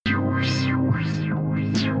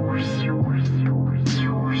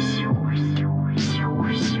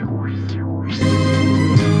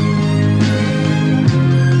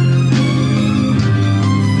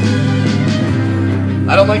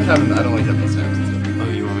having. I don't like having the snaps. Oh,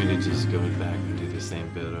 you want me to just go back and do the same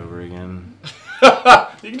bit over again?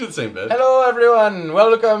 You can do the same bit. Hello, everyone.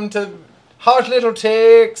 Welcome to Hot Little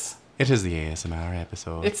Takes. It is the ASMR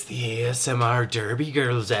episode. It's the ASMR Derby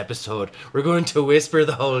Girls episode. We're going to whisper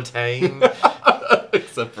the whole time.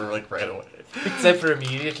 Except for like right away. Except for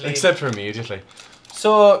immediately. Except for immediately.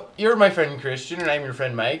 So, you're my friend Christian and I'm your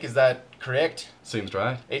friend Mike. Is that correct? Seems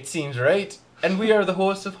right. It seems right. And we are the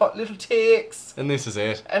hosts of Hot Little Takes. And this is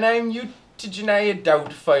it. And I'm Eutegeneia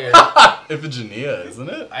Doubtfire. Iphigenia, isn't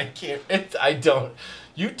it? I can't. I don't.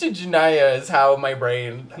 Eutegeneia is how my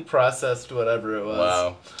brain processed whatever it was.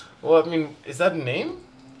 Wow. Well, I mean, is that a name?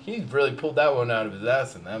 He really pulled that one out of his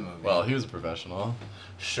ass in that movie. Well, he was a professional.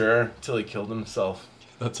 Sure, till he killed himself.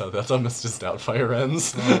 That's how Mr. Doubtfire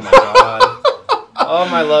ends. Oh my god. All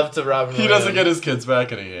my love to Robin He Williams. doesn't get his kids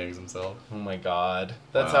back and he hangs himself. Oh my god.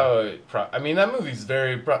 That's Wow. how I mean, that movie's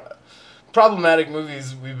very problematic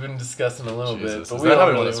movies we've been discussing a little Jesus. bit. But Is we that don't how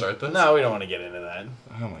we really, wanna start this? No, we don't want to get into that.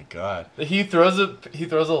 Oh my god. He throws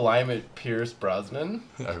a lime at Pierce Brosnan.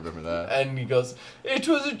 I remember that. And he goes, "It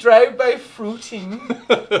was a drive-by fruiting,"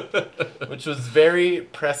 which was very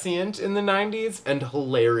prescient in the 90s and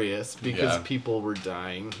hilarious because Yeah. people were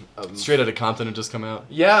dying. Straight Outta Compton had just come out.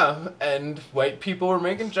 Yeah, and white people were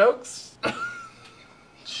making jokes.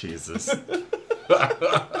 Jesus.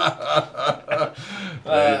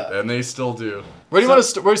 And they still do. Where do you want to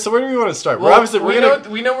start? So where do we want to start? Well, we're obviously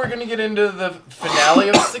we know we're gonna get into the finale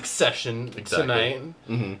of Succession Exactly.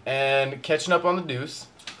 tonight, and catching up on the Deuce.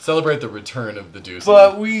 celebrate the return of the Deuce.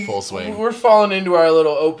 But in full swing. we're falling into our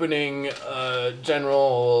little opening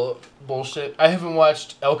general bullshit. I haven't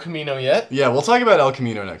watched El Camino yet. Yeah, we'll talk about El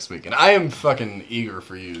Camino next week, and I am fucking eager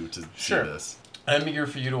for you to Sure. see this. I'm eager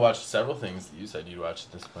for you to watch several things that you said you'd watch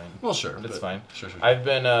at this point. Well, sure, But it's but- fine. Sure. I've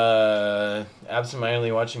been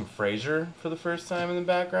absentmindedly watching Frasier for the first time in the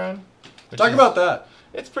background. which Talk is- about that.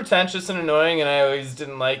 It's pretentious and annoying, and I always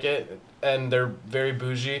didn't like it. And they're very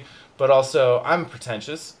bougie, but also I'm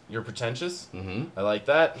pretentious. You're pretentious. Mm-hmm. I like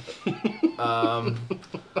that.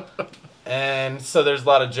 And so there's a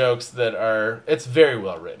lot of jokes that are. It's very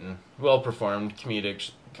well written, well performed,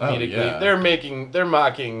 comedically. yeah. They're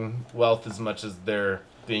mocking wealth as much as they're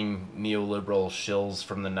being neoliberal shills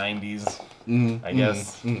from the 90s. I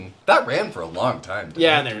guess. That ran for a long time. didn't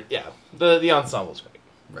Yeah, it? and the ensemble's great.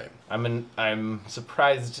 Right. I'm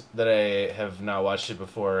surprised that I have not watched it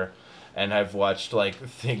before, and I've watched like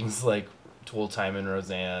things like Tool Time and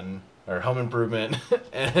Roseanne or Home Improvement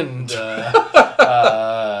and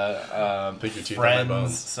Pick your teeth on my Friends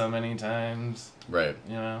bones. so many times. Right.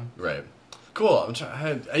 You know. Right. Cool. I'm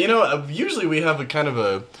trying. You know, usually we have a kind of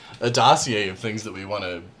a dossier of things that we want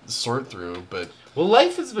to sort through, but Well,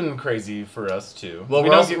 life has been crazy for us too. Well, we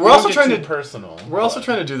we're don't also- get- we're we don't also get trying too to- personal. we're also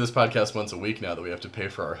trying to do this podcast once a week now that we have to pay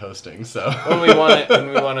for our hosting. So when we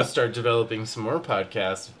want to start developing some more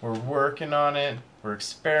podcasts. We're working on it. We're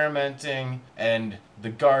experimenting, and the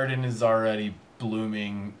garden is already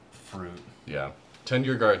blooming fruit. yeah, tend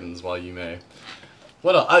your gardens while you may.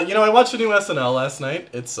 What else? You know, I watched a new SNL last night.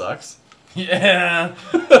 It sucks. Yeah,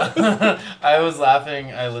 I was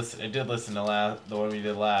laughing. I did listen to the one we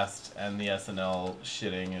did last, and the SNL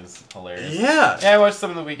shitting is hilarious. Yeah. Yeah, I watched some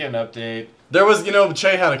of the Weekend Update. There was, you know,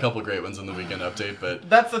 Che had a couple great ones in the Weekend Update, but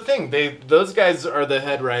That's the thing. Those guys are the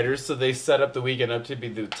head writers, so they set up the Weekend Update to be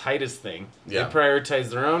the tightest thing. Yeah. They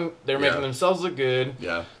prioritize their own. They're making Yeah. themselves look good.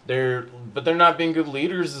 yeah. But they're not being good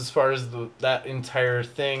leaders as far as that entire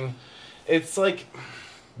thing. It's like.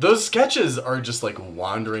 Those sketches are just like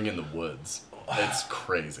wandering in the woods. It's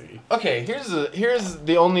crazy. Okay, here's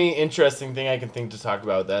the only interesting thing I can think to talk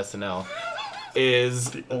about with SNL is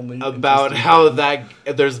The only about interesting how thing.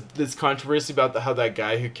 there's this controversy about how that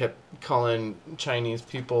guy who kept calling Chinese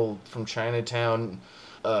people from Chinatown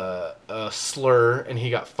a slur and he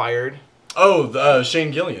got fired. Oh,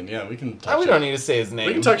 Shane Gillian. Yeah, we can talk We shit. don't need to say his name.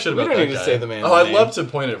 We can talk shit about We don't that need guy. to say the man's Oh, I'd name. love to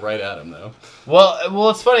point it right at him, though. Well,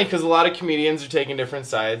 it's funny because a lot of comedians are taking different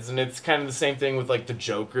sides, and it's kind of the same thing with like the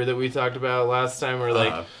Joker that we talked about last time, where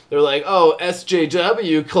like they're like, "Oh,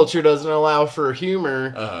 SJW culture doesn't allow for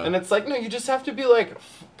humor," and it's like, no, you just have to be like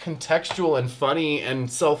contextual and funny and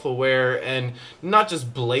self-aware, and not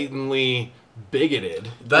just blatantly bigoted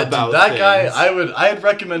about that things. guy, I'd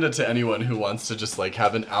recommend it to anyone who wants to just like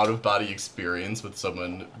have an out-of-body experience with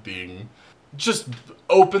someone being just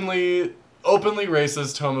openly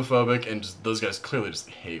racist, homophobic, and just those guys clearly just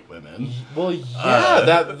hate women. Well, yeah,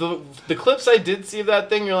 the clips I did see of that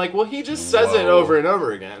thing, you're like, well, he just says it Whoa. over and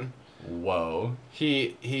over again. Whoa.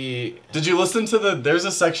 He Did you listen to there's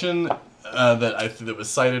a section that was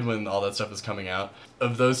cited when all that stuff was coming out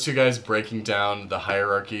of those two guys breaking down the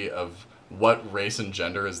hierarchy of what race and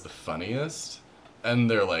gender is the funniest. And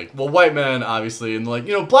they're like, well, white men, obviously. And they're like,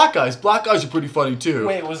 you know, black guys are pretty funny, too.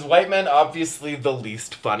 Wait, was white men obviously the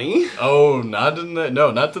least funny? Oh, not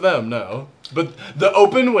to them, no. But the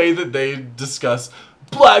open way that they discuss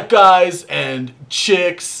black guys and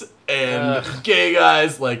chicks and gay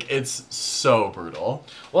guys, like, it's so brutal.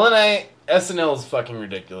 Well, and SNL is fucking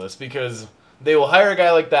ridiculous because they will hire a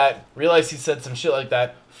guy like that, realize he said some shit like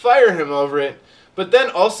that, fire him over it, but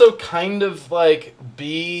then also kind of, like,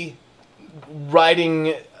 be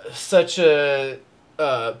writing such a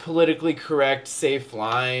politically correct, safe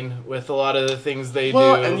line with a lot of the things they do.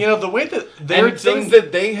 And, you know, the way that they're and things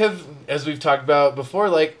that they have, as we've talked about before,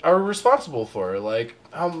 like, are responsible for, like,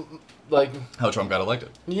 how Trump got elected.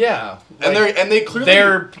 Yeah. And they clearly...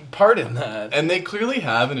 They're part in that. And they clearly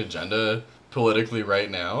have an agenda politically right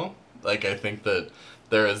now. Like, I think that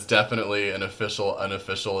there is definitely an official,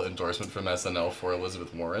 unofficial endorsement from SNL for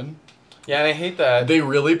Elizabeth Warren. Yeah, and I hate that. They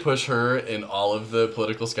really push her in all of the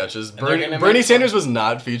political sketches. And Bernie Sanders was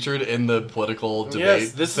not featured in the political debate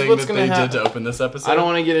thing that they did to open this episode. I don't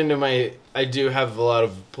want to get into I do have a lot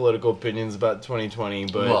of political opinions about 2020,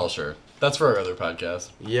 but... Well, sure. That's for our other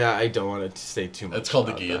podcast. Yeah, I don't want to say too much. It's called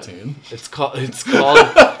The Guillotine. It's called The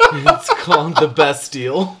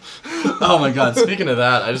Bastille. Oh my god, speaking of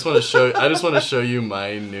that, I just want to show you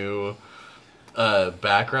my new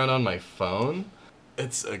background on my phone.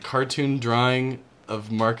 It's a cartoon drawing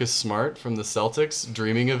of Marcus Smart from the Celtics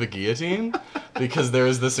dreaming of a guillotine, because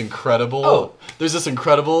there's this incredible Twitter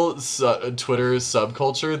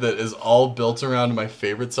subculture that is all built around my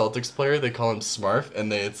favorite Celtics player. They call him Smarf,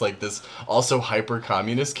 and it's like this also hyper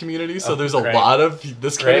communist community. So there's a lot of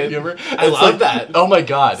this kind of humor. I love that. Oh my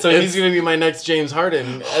god! So he's gonna be my next James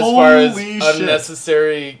Harden as far as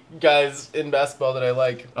unnecessary guys in basketball that I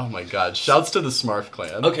like. Oh my god! Shouts to the Smarf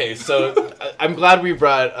clan. Okay, so I'm glad we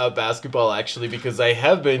brought up basketball actually, because I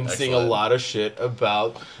have been seeing a lot of shit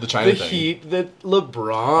about the China thing. Heat that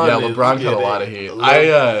LeBron. Yeah, LeBron got a lot of heat.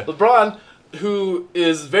 LeBron, who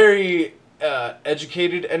is very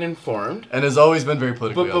educated and informed, and has always been very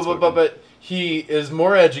politically outspoken. But he is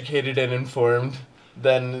more educated and informed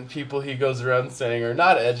than people he goes around saying are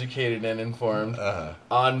not educated and informed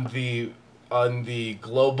on the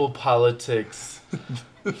global politics.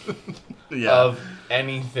 Of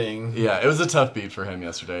anything. Yeah, it was a tough beat for him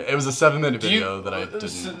yesterday. It was a 7-minute video that I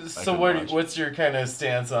didn't. So what's your kind of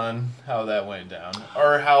stance on how that went down,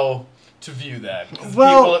 or how to view that?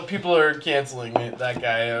 Well, people are canceling that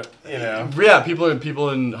guy. You know. Yeah, people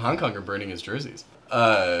in Hong Kong are burning his jerseys.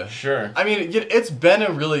 Sure. I mean, it's been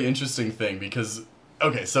a really interesting thing because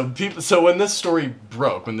so when this story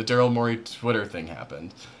broke, when the Daryl Morey Twitter thing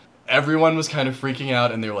happened, everyone was kind of freaking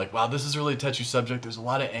out, and they were like, wow, this is really a touchy subject. There's a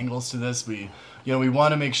lot of angles to this. We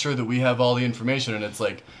want to make sure that we have all the information. And it's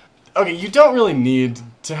like, okay, you don't really need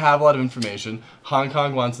to have a lot of information. Hong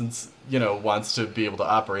Kong wants to be able to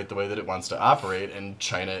operate the way that it wants to operate, and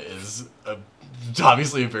China is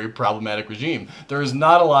obviously a very problematic regime. There is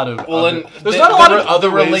not a lot of the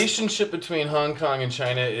relationship between Hong Kong and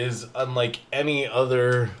China is unlike any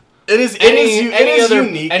other. It is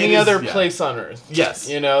unique. Any other place on Earth. Yes.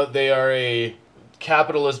 You know, they are a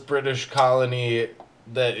capitalist British colony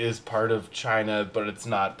that is part of China, but it's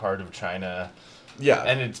not part of China. Yeah.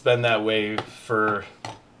 And it's been that way for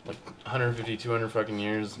like 150, 200 fucking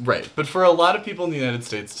years. Right. But for a lot of people in the United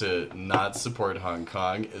States to not support Hong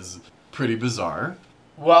Kong is pretty bizarre.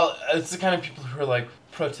 Well, it's the kind of people who are like,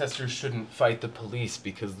 protesters shouldn't fight the police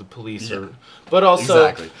because the police are... But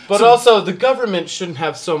also, also the government shouldn't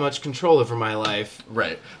have so much control over my life.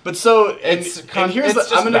 Right. But so I'm going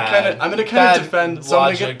to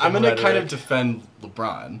kind of defend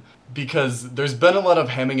LeBron, because there's been a lot of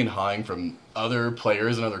hemming and hawing from other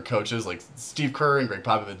players and other coaches like Steve Kerr and Greg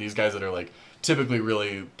Popovich, these guys that are like typically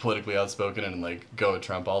really politically outspoken and like go at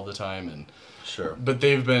Trump all the time, and sure. But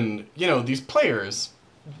they've been, these players,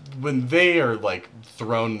 when they are like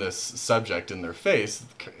thrown this subject in their face,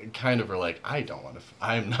 kind of are like, I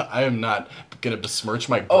am not gonna besmirch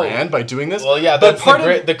my brand by doing this. Well, yeah, that's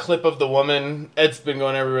the clip of the woman. It's been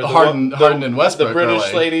going everywhere. Harden and Westbrook, the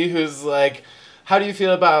British lady who's like, how do you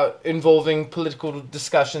feel about involving political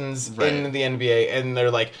discussions in the NBA? And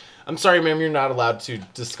they're like, I'm sorry, ma'am, you're not allowed to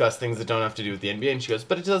discuss things that don't have to do with the NBA. And she goes,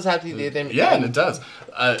 but it does have to do with the NBA. Yeah, and it does.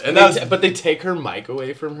 But they take her mic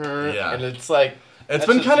away from her. Yeah. And it's like... It's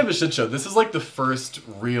been kind of a shit show. This is like the first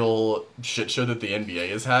real shit show that the NBA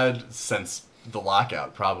has had since the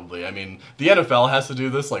lockout, probably. I mean, the NFL has to do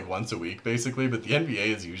this like once a week, basically, but the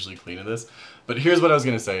NBA is usually clean of this. But here's what I was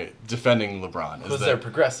going to say, defending LeBron. Because they're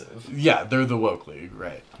progressive. Yeah, they're the woke league,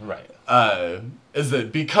 right. Right. Is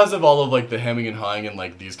that because of all of, like, the hemming and hawing and,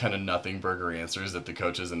 like, these kind of nothing burger answers that the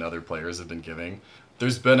coaches and other players have been giving,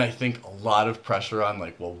 there's been, I think, a lot of pressure on,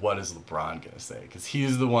 like, well, what is LeBron going to say? Because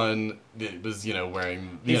he's the one that was,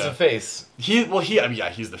 wearing... He's the face. He's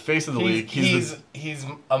the face of the league. He's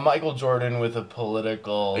a Michael Jordan with a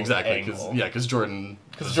political Exactly, angle. Because Jordan...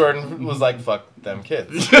 Because Jordan was like, fuck them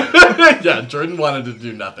kids. Yeah, Jordan wanted to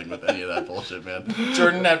do nothing with any of that bullshit, man.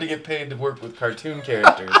 Jordan had to get paid to work with cartoon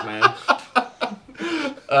characters, man.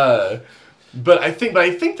 But I think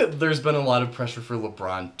that there's been a lot of pressure for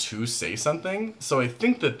LeBron to say something. So I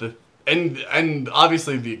think that and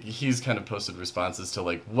obviously he's kind of posted responses to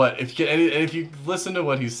like what if you listen to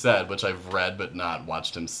what he said, which I've read but not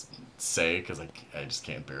watched him say because I just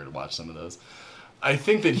can't bear to watch some of those. I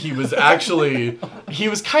think that he was actually he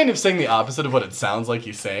was kind of saying the opposite of what it sounds like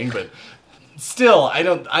he's saying, but still I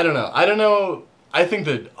don't know. I think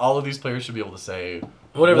that all of these players should be able to say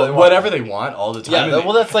whatever they want all the time.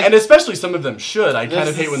 Yeah, that's like, and especially some of them should. I kind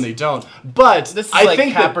of hate when they don't. But this is I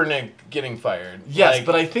think Kaepernick getting fired. Yes,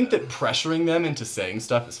 but I think that pressuring them into saying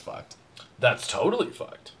stuff is fucked. That's totally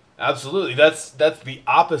fucked. Absolutely. That's the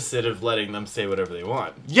opposite of letting them say whatever they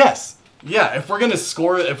want. Yes. Yeah, if we're gonna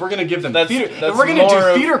give them theater, if we're gonna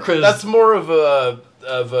do theater criticism, that's more of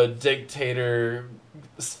a dictator,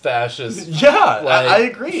 fascist. Yeah, I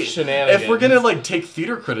agree. Shenanigans. If we're gonna like take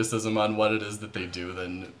theater criticism on what it is that they do,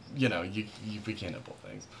 then we can't have both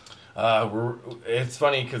things. It's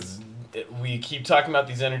funny because we keep talking about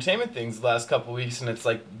these entertainment things the last couple of weeks, and it's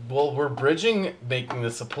like, well, we're making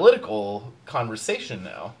this a political conversation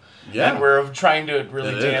now. Yeah. And we're trying to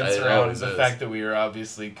really dance around the fact that we are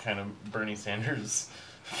obviously kind of Bernie Sanders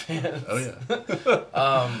fans. Oh,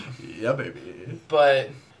 yeah. Yeah, baby.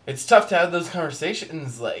 But it's tough to have those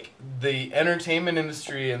conversations, like, the entertainment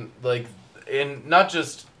industry and, like, in not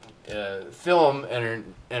just film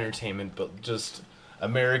entertainment, but just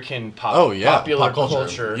American popular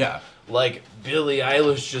culture. Yeah. Like, Billie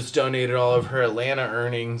Eilish just donated all of her Atlanta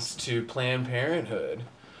earnings to Planned Parenthood.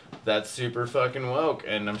 That's super fucking woke,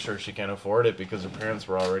 and I'm sure she can't afford it because her parents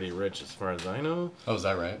were already rich, as far as I know. Oh, is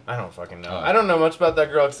that right? I don't fucking know. I don't know much about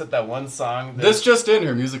that girl except that one song. This just in,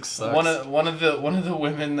 her music sucks. One of the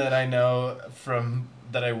women that I know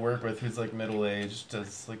that I work with who's like middle aged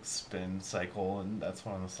does like spin cycle, and that's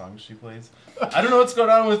one of the songs she plays. I don't know what's going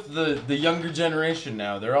on with the younger generation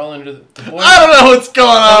now. They're all into the boys. I don't know what's going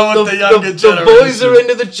on with the younger generation. The boys are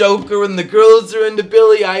into the Joker, and the girls are into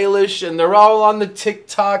Billie Eilish, and they're all on the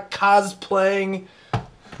TikTok cosplaying.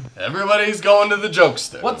 Everybody's going to the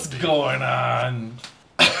jokester. What's going on?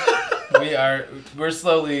 We're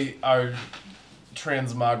slowly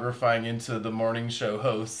transmogrifying into the morning show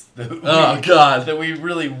hosts that we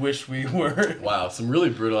really wish we were. Wow, some really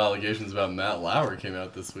brutal allegations about Matt Lauer came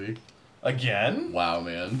out this week. Again? Wow,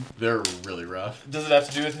 man. They're really rough. Does it have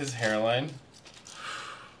to do with his hairline?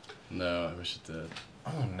 No, I wish it did.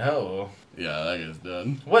 Oh, no. Yeah, that guy's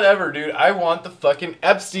done. Whatever, dude. I want the fucking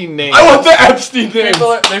Epstein name. I want the Epstein name!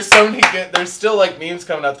 There's so many there's still, like, memes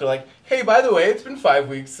coming out. They're like, hey, by the way, it's been 5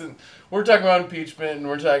 weeks, and we're talking about impeachment, and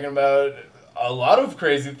we're talking about a lot of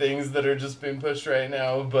crazy things that are just being pushed right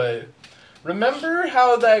now, but remember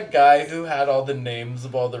how that guy who had all the names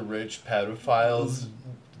of all the rich pedophiles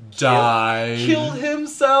died? Killed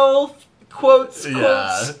himself? Quotes.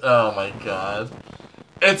 Yeah. Oh my god.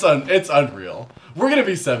 It's unreal. We're gonna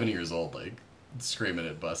be 7 years old, like, screaming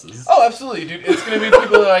at buses. Oh, absolutely, dude. It's gonna be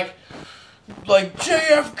people like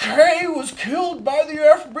JFK was killed by the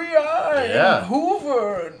FBI and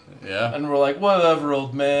Hoover. Yeah. And we're like, whatever,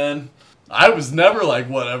 old man. I was never like,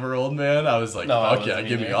 whatever, old man. I was like, fuck yeah,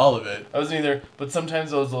 give me all of it. I wasn't either. But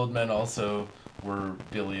sometimes those old men also were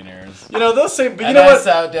billionaires. Those same... But you know what? I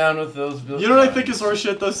sat down with those billionaires. You know what I think is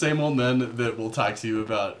horseshit? Those same old men that will talk to you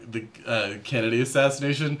about the Kennedy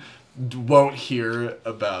assassination won't hear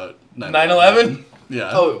about 9/11?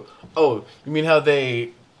 Yeah. Oh, you mean how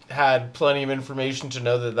they had plenty of information to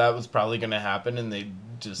know that was probably going to happen and they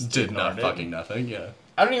just did fucking nothing, yeah.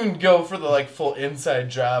 I don't even go for the, full inside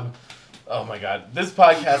job. Oh my god, this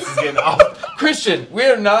podcast is getting off. Christian, we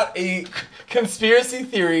are not a conspiracy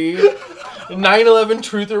theory 9/11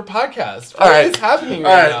 truther podcast. What is happening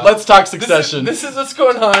right now? All right, let's talk Succession. This is what's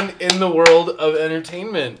going on in the world of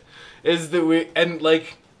entertainment. Is that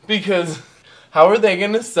because How are they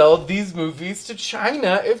going to sell these movies to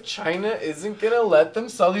China if China isn't going to let them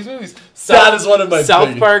sell these movies? That is one of my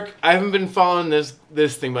South Park, I haven't been following this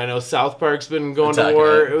thing, but I know South Park's been going to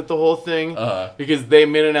war with the whole thing because they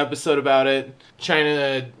made an episode about it.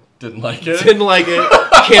 China didn't like it.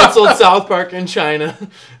 Canceled South Park in China.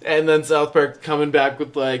 And then South Park coming back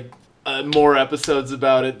with like more episodes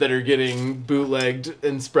about it that are getting bootlegged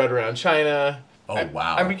and spread around China. Oh,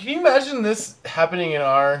 wow. I mean, can you imagine this happening in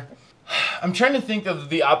our... I'm trying to think of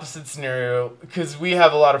the opposite scenario, because we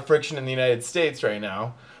have a lot of friction in the United States right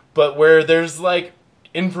now, but where there's, like,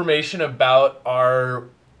 information about our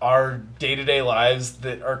day-to-day lives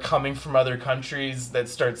that are coming from other countries that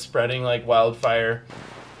start spreading like wildfire,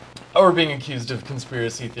 or being accused of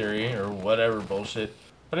conspiracy theory or whatever bullshit.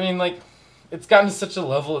 But I mean, like, it's gotten to such a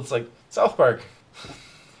level, it's like, South Park.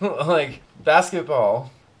 Like,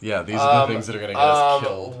 basketball. Yeah, these are the things that are going to get us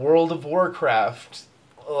killed. World of Warcraft,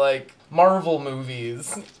 like Marvel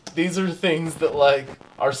movies. These are things that like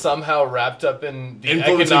are somehow wrapped up in the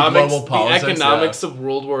economics of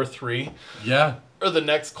World War III. Yeah. Or the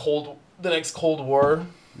next Cold War.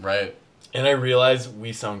 Right. And I realize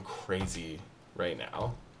we sound crazy right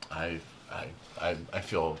now. I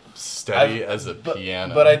feel steady as a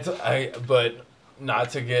piano. But not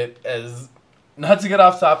to get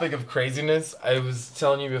off topic of craziness, I was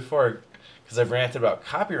telling you before, because I've ranted about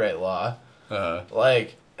copyright law,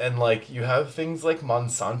 you have things like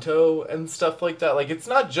Monsanto and stuff like that. Like, it's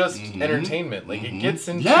not just entertainment. Like, it gets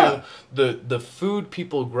into the food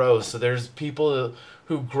people grow. So there's people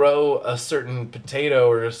who grow a certain potato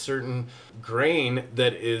or a certain grain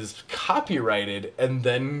that is copyrighted and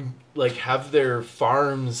then, like, have their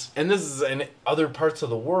farms, and this is in other parts of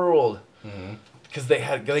the world, because they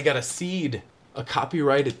got a seed. A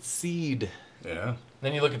copyrighted seed. Yeah.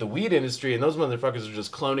 Then you look at the weed industry, and those motherfuckers are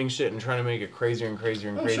just cloning shit and trying to make it crazier and crazier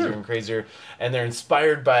and crazier and crazier. And they're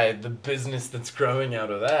inspired by the business that's growing out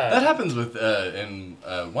of that. That happens with in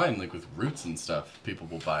wine, like with roots and stuff. People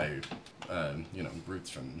will buy, roots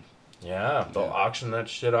from. Yeah, they'll auction that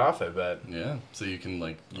shit off, I bet. Yeah, so you can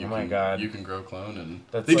you can grow clone, and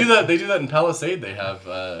do that. They do that in Palisade. They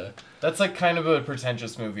have. That's like kind of a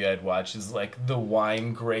pretentious movie I'd watch. Is like the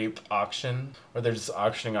wine grape auction, where they're just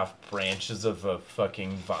auctioning off branches of a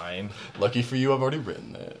fucking vine. Lucky for you, I've already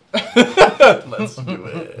written it. Let's do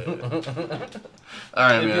it. All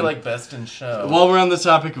right, It'd be like Best in Show. While we're on the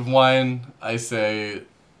topic of wine, I say,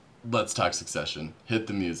 let's talk Succession. Hit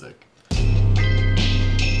the music.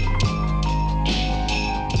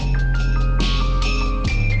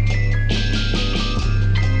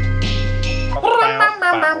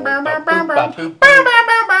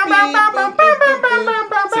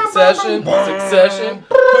 Succession.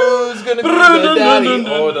 Who's gonna be the daddy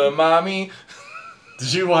or the mommy?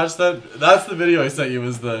 Did you watch that? That's the video I sent you.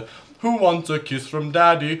 Was the "Who wants a kiss from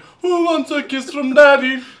daddy? Who wants a kiss from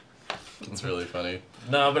daddy?" It's really funny.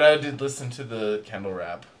 No, but I did listen to the Kendall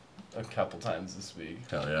rap a couple times this week.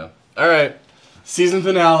 Hell yeah! All right, season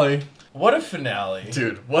finale. What a finale,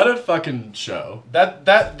 dude! What a fucking show.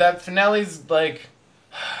 That finale's like.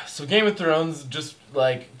 So Game of Thrones just,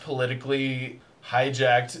 like, politically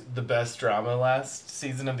hijacked the best drama last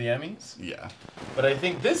season of the Emmys. Yeah. But I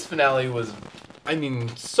think this finale was, I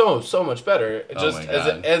mean, so much better. Just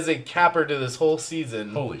as a capper to this whole season.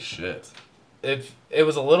 Holy shit. It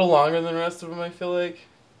was a little longer than the rest of them, I feel like.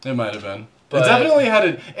 It might have been. But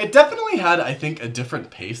it definitely had I think a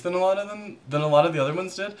different pace than a lot of the other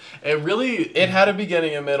ones did. It had a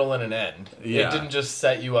beginning, a middle, and an end. Yeah. It didn't just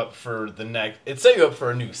set you up for the next. It set you up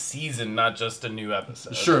for a new season, not just a new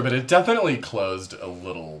episode. Sure, but it definitely closed a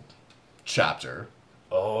little chapter.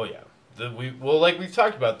 Oh yeah. Like we've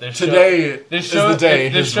talked about this. Today is the day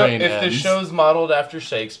his reign ends. If the show's modeled after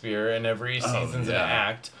Shakespeare and every season's an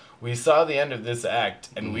act, we saw the end of this act,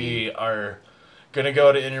 and we are gonna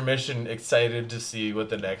go to intermission excited to see what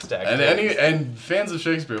the next act is. And fans of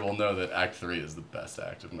Shakespeare will know that Act 3 is the best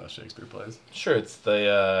act of most Shakespeare plays. Sure, it's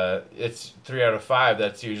it's 3 out of 5.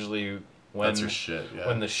 That's usually when that's your shit, yeah.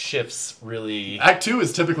 When the shifts really. Act 2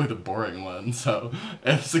 is typically the boring one, so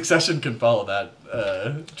if Succession can follow that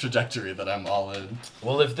trajectory, then I'm all in.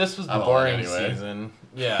 Well, if this was the boring season,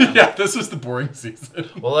 yeah. Yeah, this was the boring season.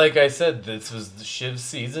 Well, like I said, this was the Shiv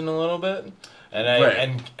season a little bit. And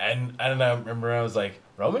I don't know, remember I was like,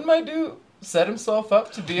 Roman might set himself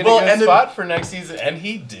up to be in a good spot for next season, and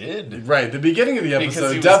he did. Right, the beginning of the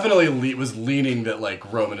episode definitely was leaning that, like,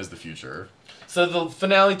 Roman is the future. So the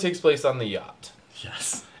finale takes place on the yacht.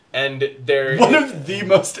 Yes. And they're... One of the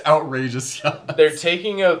most outrageous yachts.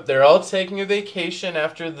 They're all taking a vacation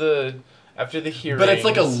after the hearings. But it's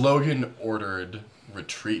like a Logan-ordered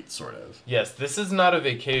retreat, sort of. Yes, this is not a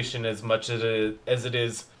vacation as much as it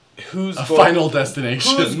is who's a final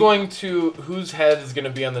destination. Whose head is going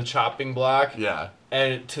to be on the chopping block. Yeah.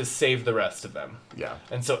 And to save the rest of them. Yeah.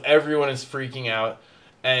 And so everyone is freaking out.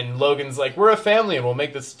 And Logan's like, we're a family and we'll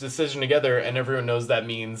make this decision together. And everyone knows that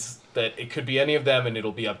means that it could be any of them and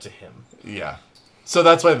it'll be up to him. Yeah. So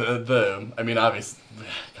that's why I mean, obviously,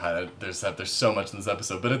 God, there's so much in this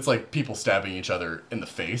episode, but it's like people stabbing each other in the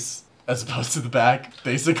face as opposed to the back,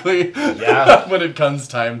 basically. Yeah. When it comes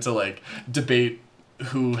time to, like, debate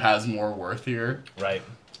who has more worth here. Right.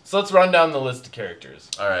 So let's run down the list of characters.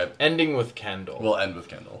 All right. Ending with Kendall. We'll end with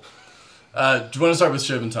Kendall. Do you want to start with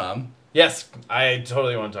Shiv and Tom? Yes, I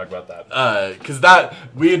totally want to talk about that. Because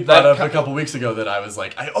we had brought up a couple weeks ago that I was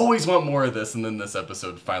like, I always want more of this, and then this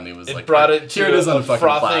episode finally was like, brought it here to it is on a fucking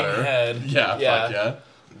frothing platter. head. Yeah, fuck yeah.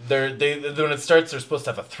 When it starts, they're supposed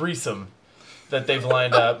to have a threesome that they've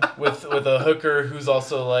lined up with a hooker who's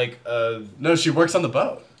also like No, she works on the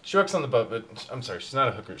boat. She works on the boat, but I'm sorry, she's not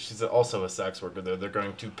a hooker. She's also a sex worker. They're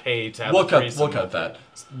going to pay to have a threesome. We'll cut that.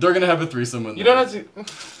 They're going to have a threesome when you don't have to...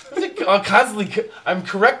 I'm constantly... I'm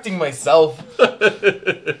correcting myself.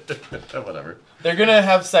 Whatever. They're going to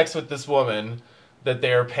have sex with this woman that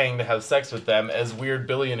they are paying to have sex with them as weird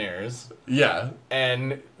billionaires. Yeah.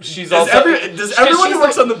 And she's does everyone who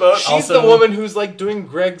works on the boat she's also... the woman who's like doing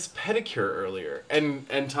Greg's pedicure earlier.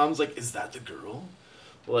 And Tom's like, is that the girl?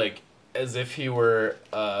 Like... as if he were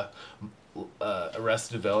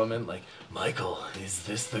Arrested Development, like, Michael, is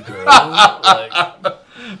this the girl? Like,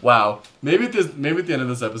 wow. Maybe at the end of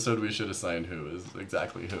this episode we should assign who is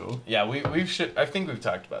exactly who. Yeah, we should. I think we've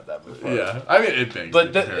talked about that before. Yeah, I mean it begs.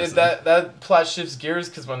 But that plot shifts gears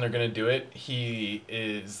because when they're gonna do it, he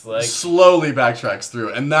is like slowly backtracks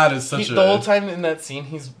through, and that is such the whole time in that scene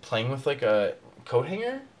he's playing with like a coat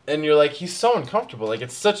hanger. And you're like, he's so uncomfortable. Like,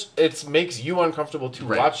 it makes you uncomfortable to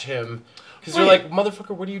watch him. Because you're like,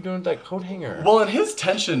 motherfucker, what are you doing with that coat hanger? Well, and his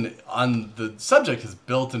tension on the subject is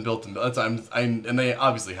built and built and built. And they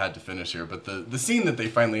obviously had to finish here, but the scene that they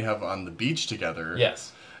finally have on the beach together.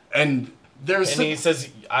 Yes. And he says,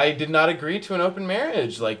 I did not agree to an open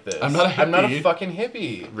marriage like this. I'm not a hippie. I'm not a fucking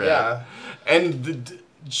hippie. Right. Yeah. And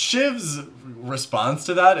Shiv's response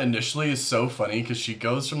to that initially is so funny because she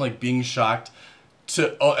goes from, like, being shocked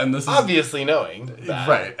and this is obviously knowing that.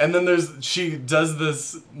 Right, and then she does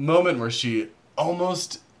this moment where she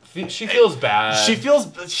almost she feels bad. She does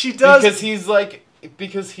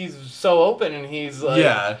because he's so open and he's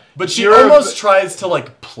like but she almost tries to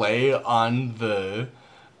like play on the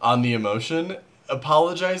emotion,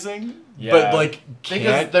 apologizing. Yeah, but like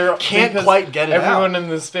can't quite get it out. Everyone in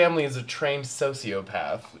this family is a trained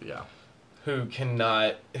sociopath. Yeah. Who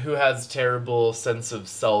has terrible sense of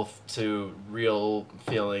self to real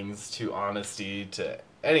feelings, to honesty, to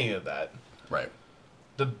any of that. Right.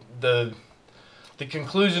 The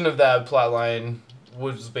conclusion of that plot line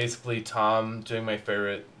was basically Tom doing my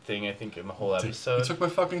favorite thing, I think, in the whole episode. He took my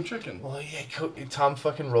fucking chicken. Well, yeah, Tom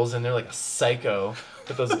fucking rolls in there like a psycho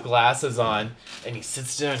with those glasses on, and he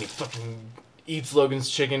sits down and he fucking eats Logan's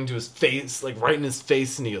chicken to his face, like right in his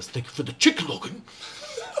face, and he goes, "Thank you for the chicken, Logan."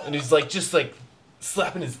 And he's like, just like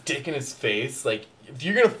slapping his dick in his face. Like, if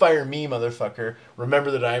you're going to fire me, motherfucker, remember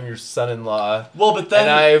that I am your son-in-law. Well, but then... And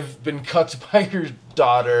I've been cucked by your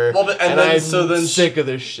daughter. Well, but, and I'm sick of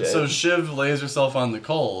this shit. So Shiv lays herself on the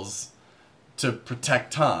coals to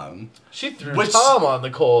protect Tom. She threw Tom on the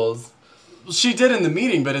coals. She did in the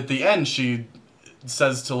meeting, but at the end she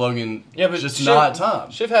says to Logan, Shiv, not Tom.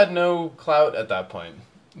 Shiv had no clout at that point.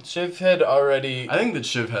 Shiv had already... I think that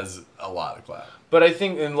Shiv has a lot of clout. But I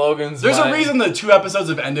think in Logan's There's a reason the 2 episodes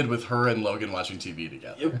have ended with her and Logan watching TV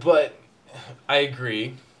together. But I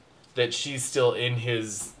agree that she's still in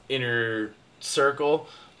his inner circle.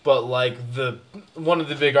 But like one of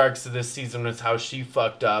the big arcs of this season was how she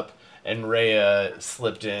fucked up and Rhea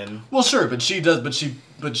slipped in. Well, sure, but she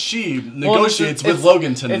negotiates with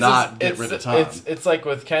Logan to not get rid of Tom. It's like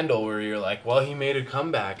with Kendall where you're like, well, he made a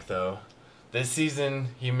comeback though. This season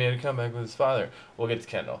he made a comeback with his father. We'll get to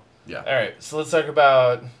Kendall. Yeah. All right, so let's talk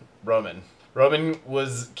about Roman. Roman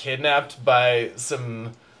was kidnapped by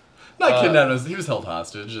some... Not kidnapped, he was held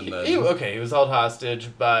hostage. And then... he was held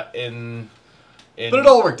hostage, but but it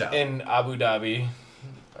all worked out. In Abu Dhabi.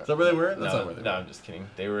 Is that where they were? That's not where they were. No, I'm just kidding.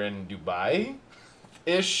 They were in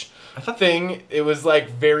Dubai-ish thing. It was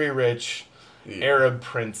like very rich Arab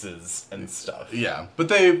princes and stuff. Yeah, but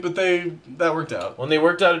that worked out. When they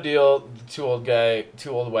worked out a deal, the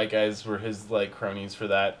two old white guys were his like cronies for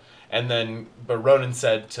that. And then, but Ronan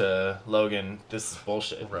said to Logan, "This is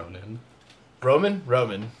bullshit." Ronan. Roman.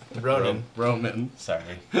 Roman.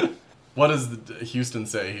 Sorry. What does Houston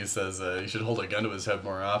say? He says he should hold a gun to his head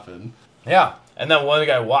more often. Yeah, and then one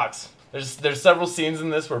guy walks. There's several scenes in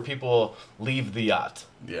this where people leave the yacht.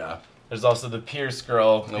 Yeah. There's also the Pierce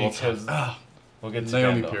girl. We'll get to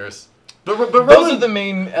Naomi Kendall. Pierce. But Roman, those are the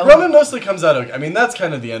main elements. Roman mostly comes out okay. I mean, that's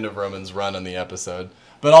kind of the end of Roman's run on the episode.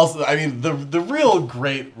 But also, I mean, the real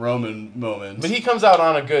great Roman moment. But he comes out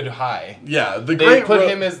on a good high. Yeah, They great put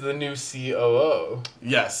him as the new COO.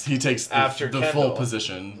 Yes, he takes After the Kendall. full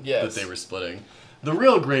position Yes. that they were splitting. The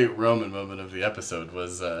real great Roman moment of the episode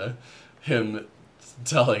was him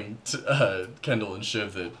telling Kendall and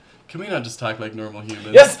Shiv that, can we not just talk like normal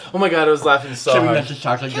humans? Yes! Oh my god, I was laughing so Can we hard. not just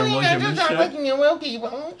talk like normal humans?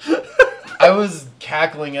 Shiv? I was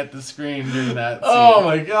cackling at the screen during that scene. Oh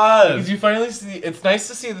my god. Because you finally see, it's nice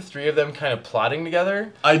to see the three of them kind of plotting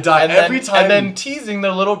together. I die every time. And then teasing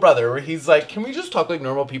their little brother, where he's like, can we just talk like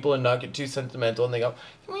normal people and not get too sentimental? And they go,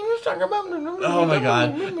 can we just talk about... Oh my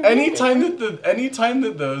god. Anytime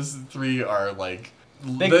that those three are like...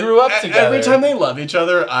 They grew up together. Every time they love each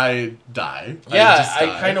other, I die. Yeah, I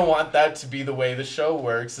I kind of want that to be the way the show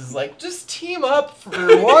works. Is like, just team up for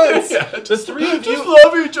once. Yeah, the three of you just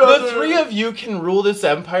love each other. The three of you can rule this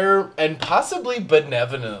empire and possibly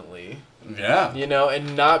benevolently. Yeah. You know,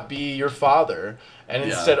 and not be your father. And Yeah.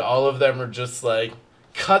 instead, all of them are just like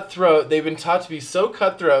cutthroat. They've been taught to be so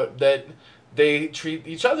cutthroat that they treat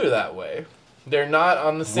each other that way. They're not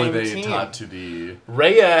on the same Were they team. taught to be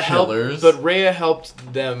Rhea killers? helped, but Rhea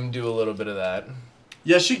helped them do a little bit of that.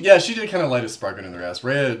 Yeah, she did kind of light a spark under their ass.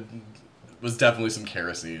 Rhea was definitely some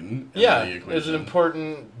kerosene in Yeah, the it equation. was an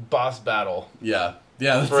important boss battle. Yeah.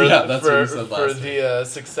 Yeah, that's, For, that's for, what you said for last the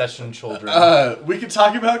succession children. We could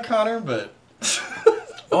talk about Connor, but...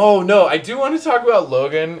 Oh, no, I do want to talk about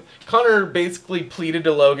Logan. Connor basically pleaded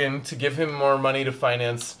to Logan to give him more money to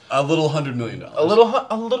finance... a little $100 million.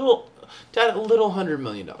 Dad, a little $100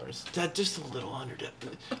 million. Dad, just a little $100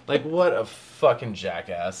 million. Like, what a fucking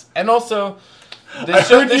jackass. And also... I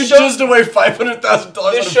heard you just away $500,000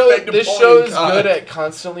 on a fake This show is Napoleon good comic. at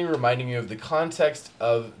constantly reminding you of the context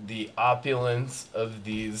of the opulence of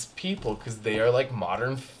these people, because they are like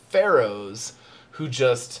modern pharaohs who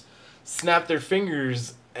just snap their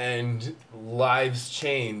fingers and lives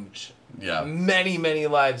change. Yeah. Many, many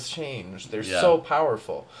lives change. They're Yeah. so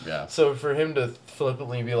powerful. Yeah. So for him to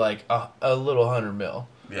flippantly be like, a little $100 million.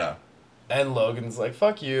 Yeah. And Logan's like,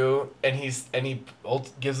 fuck you. And he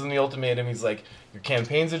gives him the ultimatum. He's like, your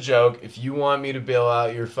campaign's a joke. If you want me to bail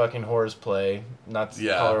out your fucking whore's play, not to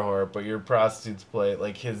call her whore, but your prostitute's play,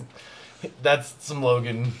 like that's some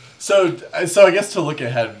Logan. So I guess to look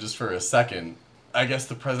ahead just for a second, I guess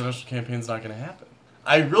the presidential campaign's not going to happen.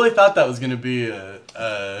 I really thought that was going to be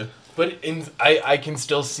But I can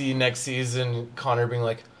still see next season Connor being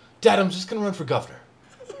like, Dad, I'm just going to run for governor.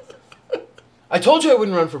 I told you I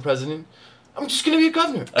wouldn't run for president. I'm just going to be a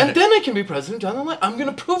governor. And then I can be president down the line. I'm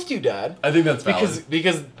going to prove to you, Dad. I think that's valid.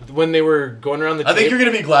 Because when they were going around the I think you're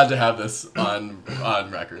going to be glad to have this on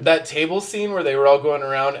record. That table scene where they were all going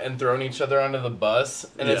around and throwing each other onto the bus,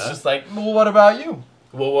 and it's Yeah. just like, well, what about you?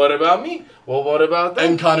 Well, what about me? Well, what about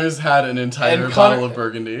them? And Connor's had an entire bottle of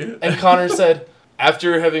Burgundy. And Connor said,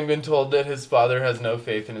 after having been told that his father has no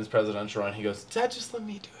faith in his presidential run, he goes, Dad, just let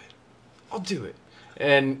me do it. I'll do it.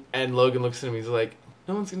 And Logan looks at him, he's like,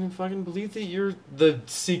 no one's gonna fucking believe that you're the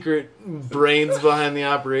secret brains behind the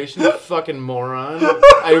operation, you fucking moron.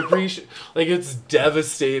 I appreciate, like, it's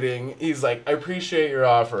devastating. He's like, I appreciate your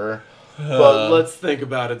offer, but let's think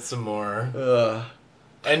about it some more.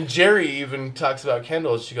 And Jerry even talks about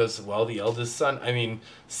Kendall. She goes, well, the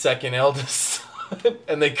second eldest son.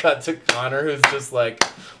 And they cut to Connor, who's just like,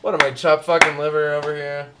 what am I, chopped fucking liver over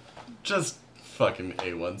here? Just fucking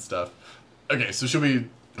A1 stuff. Okay, so should we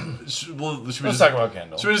Let's just talk about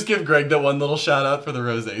Kendall. Should we just give Greg that one little shout out for the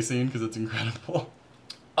rosé scene because it's incredible?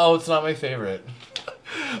 Oh, it's not my favorite.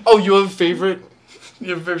 Oh, you have a favorite?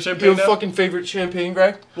 You have a favorite champagne? You have a now? fucking favorite champagne,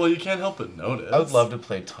 Greg? Well, you can't help but notice. I would love to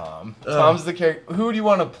play Tom. Tom's the character. Who do you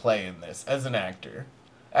want to play in this as an actor?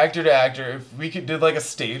 Actor to actor. If we could do like a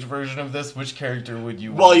stage version of this, which character would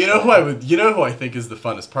you? Well, want you know to who play? I would. You know who I think is the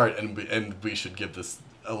funnest part, and we should give this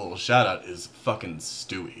a little shout out is fucking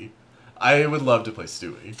Stewie. I would love to play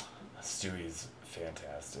Stewie. Stewie's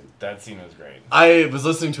fantastic. That scene was great. I was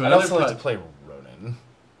listening to I'd another. also like to play Roman.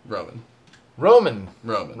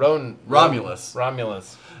 Romulus.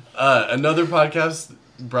 Another podcast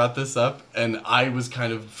brought this up, and I was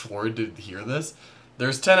kind of floored to hear this.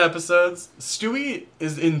 There's 10 episodes. Stewie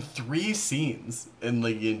is in 3 scenes in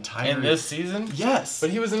the entire... In this season? Yes. But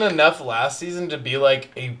he was in enough last season to be like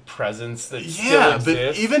a presence that still Yeah,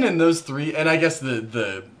 exists. but even in those 3, and I guess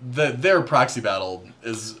their proxy battle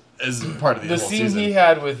is is part of the whole scene season. he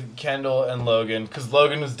had with Kendall and Logan, because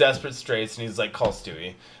Logan was desperate straights, and he's like, call Stewie.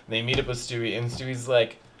 And they meet up with Stewie, and Stewie's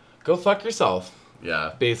like, go fuck yourself.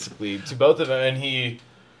 Yeah. Basically, to both of them, and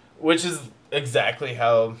which is exactly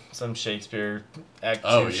how some Shakespeare Act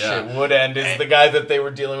 2 shit would end, is the guy that they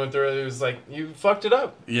were dealing with earlier was like, you fucked it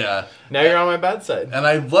up. Yeah. Now you're on my bad side. And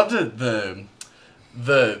I loved it,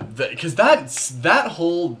 because that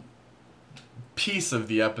whole piece of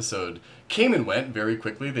the episode came and went very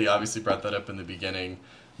quickly. They obviously brought that up in the beginning,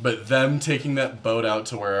 but them taking that boat out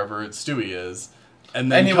to wherever Stewie is, and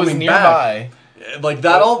then he coming was nearby. back, like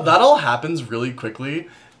that all happens really quickly,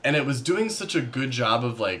 and it was doing such a good job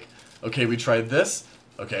of like, okay, we tried this,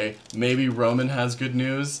 okay, maybe Roman has good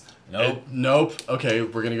news. Nope. Okay,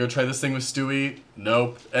 we're gonna go try this thing with Stewie.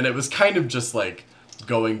 Nope. And it was kind of just like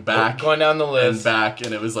going down the list and back,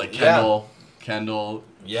 and it was like Kendall. It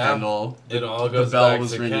all goes the bell back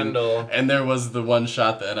was to ringing. Kendall. And there was the one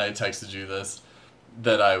shot that, and I texted you this,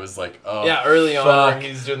 that I was like, oh, yeah, early fuck. on where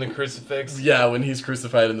he's doing the crucifix. Yeah, when he's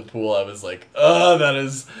crucified in the pool, I was like, oh, that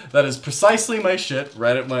is precisely my shit,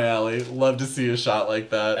 right up my alley. Love to see a shot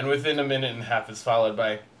like that. And within a minute and a half is followed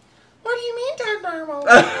by, what do you mean, Dark Normal?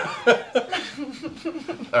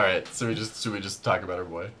 All right, so should we just talk about our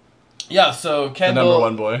boy? Yeah, so Kendall, the number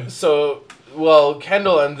one boy. So, well,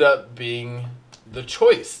 Kendall ended up being the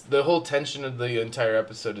choice. The whole tension of the entire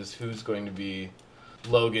episode is who's going to be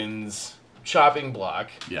Logan's chopping block.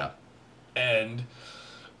 Yeah. And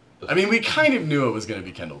I mean, we kind of knew it was going to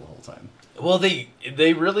be Kendall the whole time. Well, they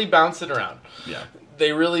really bounce it around. Yeah.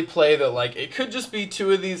 They really play that, like, it could just be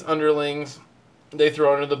two of these underlings they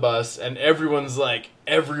throw under the bus, and everyone's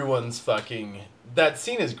fucking... That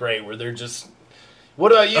scene is great, where they're just...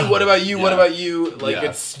 What about you? What about you? Yeah. What about you? Like, Yeah.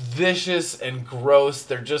 it's vicious and gross.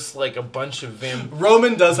 They're just like a bunch of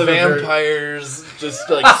Roman does have vampires just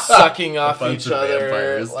like sucking off bunch each of other,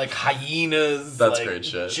 vampires. like hyenas. That's like great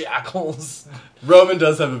shit. Jackals. Roman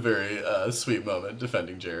does have a very sweet moment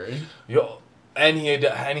defending Jerry. Yo, and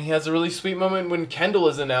he has a really sweet moment when Kendall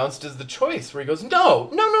is announced as the choice, where he goes, no,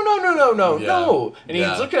 and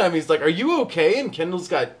he's looking at him. He's like, "Are you okay?" And Kendall's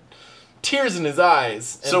got tears in his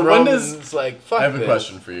eyes. And So Roman's like, "Fuck I have a this."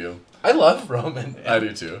 question for you. I love Roman. Man. I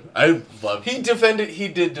do too. I love. He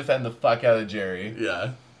did defend the fuck out of Jerry.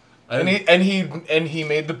 Yeah. And he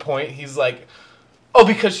made the point. He's like, "Oh,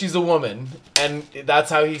 because she's a woman," and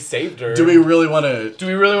that's how he saved her. Do we really want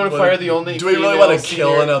to fire the only? Do we really want to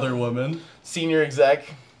kill another woman? Senior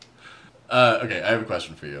exec. Okay, I have a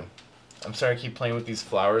question for you. I'm sorry, I keep playing with these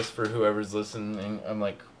flowers for whoever's listening. I'm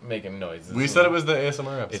like making noises. We said it was the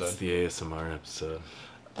ASMR episode. It's the ASMR episode.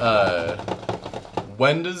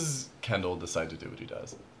 When does Kendall decide to do what he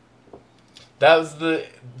does? That was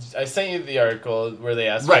I sent you the article where they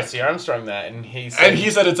asked Jesse Armstrong that, and he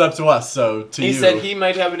said it's up to us. So he said he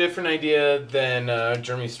might have a different idea than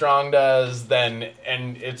Jeremy Strong does. And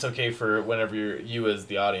it's okay for whenever you as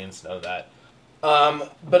the audience know that.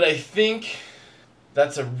 But I think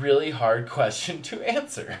that's a really hard question to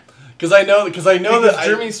answer. Because I know that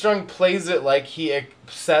Jeremy Strong plays it like he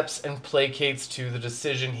accepts and placates to the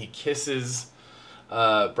decision. He kisses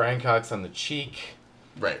Brian Cox on the cheek.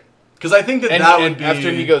 Right. Because I think that would be... After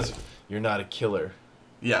he goes, "You're not a killer."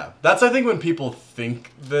 Yeah. That's, I think, when people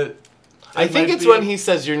think that... I think it's when he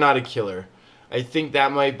says, "You're not a killer." I think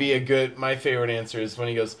that might be my favorite answer is when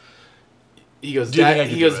he goes,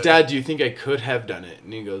 Dad, do you think I could have done it?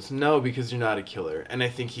 And he goes, "No, because you're not a killer." And I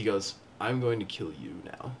think he goes, "I'm going to kill you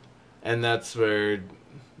now." And that's where...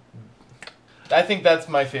 I think that's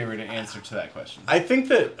my favorite answer to that question. I think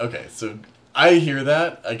that... Okay, so I hear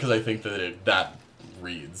that because I think that that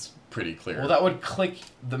reads pretty clear. Well, that would click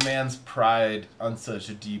the man's pride on such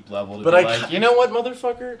a deep level to be like, you know what,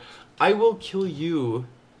 motherfucker? I will kill you.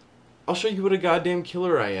 I'll show you what a goddamn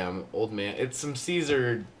killer I am, old man. It's some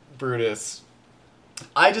Caesar Brutus.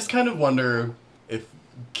 I just kind of wonder if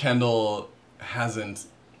Kendall hasn't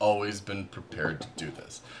always been prepared to do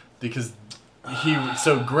this. Because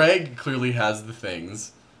so Greg clearly has the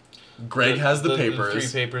things. Greg has the papers. The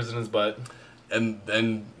 3 papers in his butt. And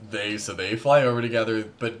then they fly over together.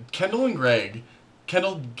 But Kendall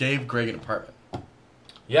gave Greg an apartment.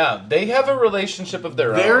 Yeah, they have a relationship of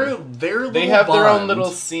their own. They have their own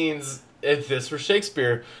little scenes. If this were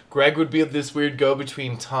Shakespeare, Greg would be this weird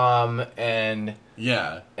go-between Tom and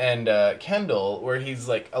Kendall, where he's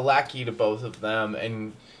like a lackey to both of them,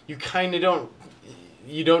 and you kind of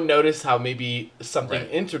don't notice how maybe something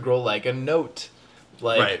integral like a note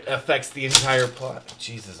affects the entire plot.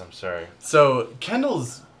 Jesus, I'm sorry. So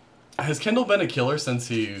has Kendall been a killer since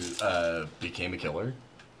he became a killer?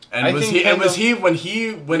 And I was think he? And was Kendall-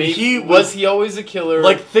 he when he was he always a killer?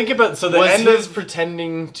 like think about so the was end his of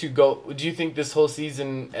pretending to go? Do you think this whole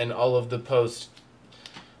season and all of the post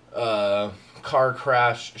car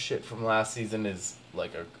crash shit from last season is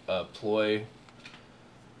like a ploy?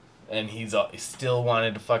 And he's still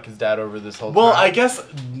wanted to fuck his dad over this whole time? Well, I guess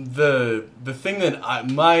the thing that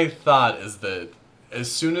my thought is that as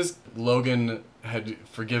soon as Logan had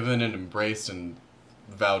forgiven and embraced and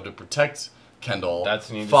vowed to protect Kendall, that's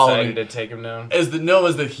when he following decided to take him down. is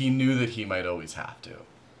that he knew that he might always have to.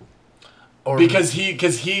 Or Because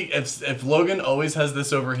if Logan always has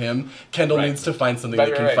this over him, Kendall Right. needs to find something Right,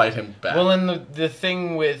 that can right, fight him back. Well, and the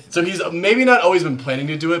thing with So he's maybe not always been planning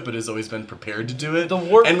to do it, but has always been prepared to do it,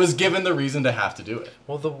 and was given the reason to have to do it.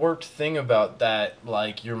 well, the warped thing about that,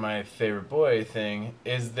 like you're my favorite boy thing,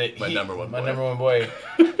 is that My number one boy.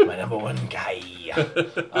 my number one guy.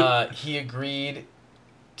 He agreed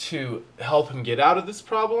to help him get out of this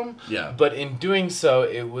problem. Yeah. But in doing so,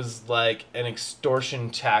 it was like an extortion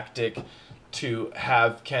tactic to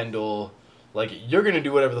have Kendall, like, you're gonna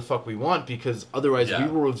do whatever the fuck we want because otherwise Yeah.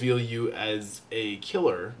 we will reveal you as a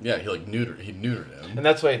killer. Yeah, he neutered him. And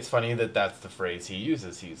that's why it's funny that that's the phrase he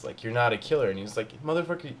uses. He's like, you're not a killer. And he's like,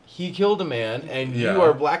 motherfucker, he killed a man and Yeah. you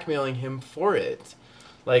are blackmailing him for it.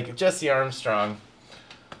 Like, Jesse Armstrong,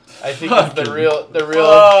 I think is the real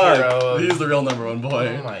hero. He's the real number one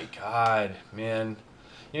boy. Oh my god, man.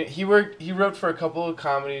 You know, he wrote for a couple of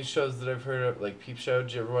comedy shows that I've heard of, like Peep Show.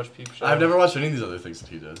 Did you ever watch Peep Show? I've never watched any of these other things that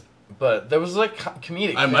he did. But there was like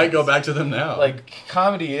comedic I might go things. back to them now. Like,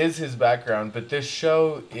 comedy is his background, but this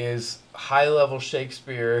show is high-level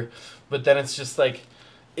Shakespeare, but then it's just like,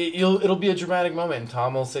 it'll be a dramatic moment, and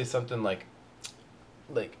Tom will say something like,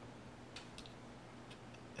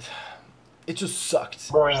 it just sucked.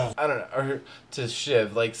 I don't know, or to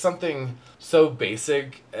Shiv, like something so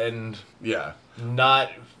basic and yeah.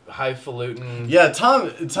 not highfalutin. Yeah, Tom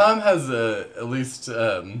has at least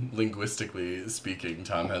linguistically speaking,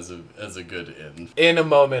 Tom has a good In a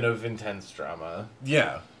moment of intense drama.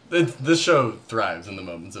 Yeah. This show thrives in the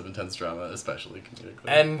moments of intense drama, especially comedically.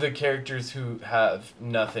 And the characters who have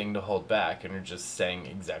nothing to hold back and are just saying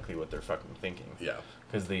exactly what they're fucking thinking. yeah.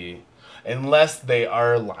 Because unless they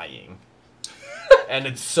are lying. And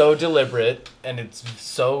it's so deliberate, and it's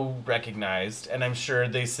so recognized, and I'm sure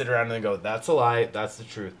they sit around and they go, that's a lie, that's the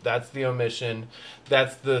truth, that's the omission,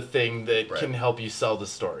 that's the thing that Right. can help you sell the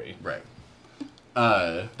story. Right.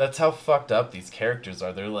 That's how fucked up these characters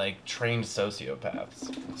are. They're like trained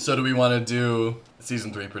sociopaths. So do we want to do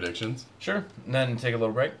season 3 predictions? Sure. And then take a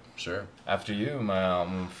little break. Sure. After you,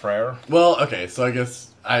 my frere. Well, okay, so I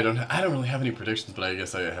guess I don't really have any predictions, but I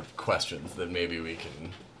guess I have questions that maybe we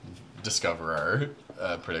can discover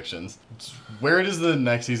our predictions. Where does the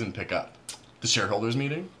next season pick up? The shareholders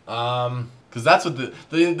meeting? Because that's what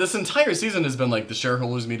this entire season has been like, the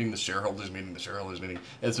shareholders meeting, the shareholders meeting, the shareholders meeting.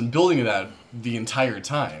 It's been building to that the entire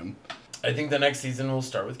time. I think the next season will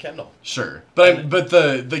start with Kendall. Sure. But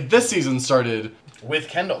this season started With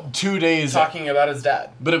Kendall. 2 days Talking about his dad.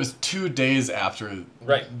 But it was 2 days after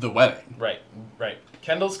Right. the wedding. Right.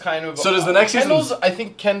 Kendall's kind of... So does the next season... I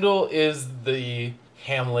think Kendall is the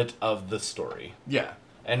Hamlet of the story. Yeah.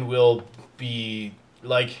 And will be,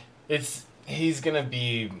 like, he's gonna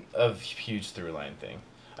be a huge through-line thing.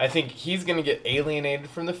 I think he's gonna get alienated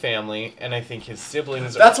from the family, and I think his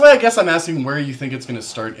siblings... That's why I guess I'm asking where you think it's going to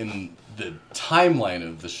start in the timeline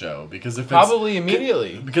of the show, because if Probably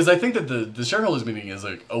immediately. Because I think that the shareholders meeting is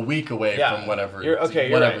like a week away from whatever You're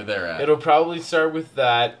whatever right. they're at. It'll probably start with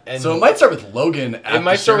that, and So it might start with Logan at it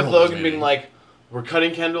might the start with shareholders Logan meeting. being like, we're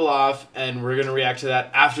cutting Kendall off, and we're gonna react to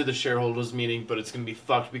that after the shareholders meeting, but it's gonna be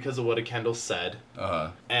fucked because of what a Kendall said,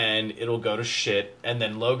 and it'll go to shit, and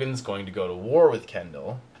then Logan's going to go to war with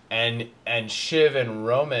Kendall, and Shiv and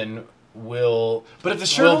Roman will... But if the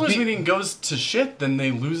shareholders meeting goes to shit, then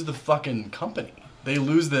they lose the fucking company. They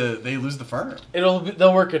lose the firm.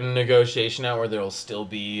 They'll work a negotiation out where there'll still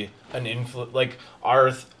be an influence, like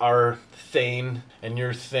our Thane and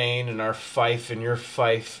your Thane and our Fife and your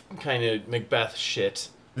Fife kind of Macbeth shit.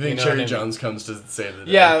 You think know Cherry what I mean? Jones comes to save the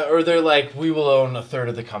day? Yeah, or they're like, we will own a third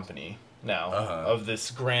of the company now Uh-huh. of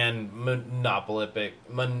this grand monopoly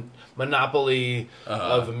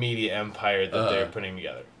of a media empire that they're putting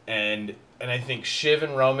together. And I think Shiv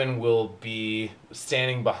and Roman will be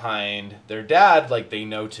standing behind their dad like they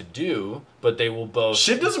know to do, but they will both...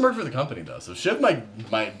 Shiv doesn't work for the company though, so Shiv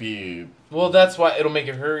might be... Well, that's why it'll make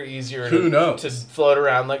it her easier Who knows? to float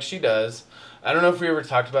around like she does. I don't know if we ever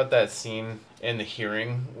talked about that scene in the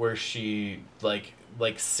hearing where she, like,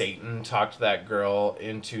 like Satan talked that girl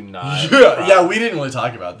into not. Yeah, we didn't really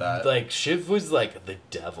talk about that. Like Shiv was like the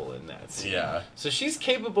devil in that scene. Yeah. So she's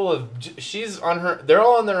capable of. She's on her. They're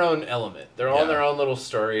all on their own element. They're all on their own little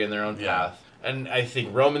story and their own path. And I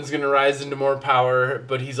think Roman's gonna rise into more power,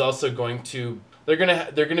 but he's also going to. They're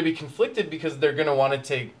gonna be conflicted because they're gonna want to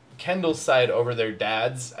take Kendall's side over their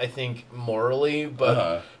dad's. I think morally,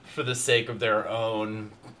 but for the sake of their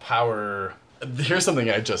own power. Here's something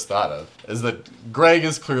I just thought of, is that Greg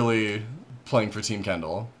is clearly playing for Team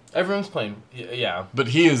Kendall. Everyone's playing, yeah. But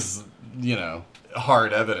he is,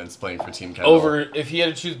 hard evidence playing for Team Kendall. If he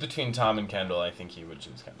had to choose between Tom and Kendall, I think he would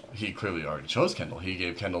choose Kendall. He clearly already chose Kendall. He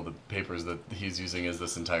gave Kendall the papers that he's using as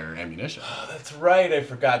this entire ammunition. Oh, that's right. I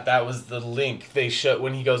forgot that was the link they showed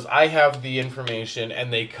when he goes, I have the information,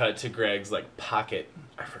 and they cut to Greg's, pocket.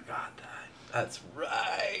 I forgot that. That's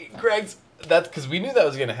right. That's because we knew that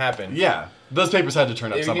was going to happen. Yeah. Those papers had to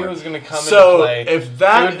turn up we somewhere. knew it was going to come into play. If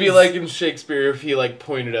that it would be like in Shakespeare if he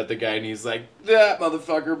pointed at the guy and he's like, that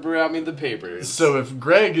motherfucker brought me the papers. So if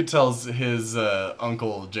Greg tells his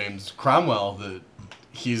uncle James Cromwell that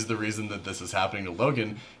he's the reason that this is happening to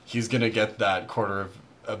Logan, he's going to get that $250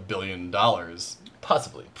 million.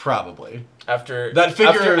 Possibly. Probably. After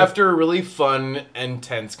a really fun and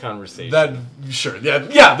tense conversation. Sure.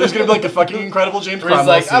 Yeah, there's going to be a fucking incredible James Cromwell he's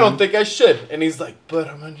like, scene. I don't think I should. And he's like, but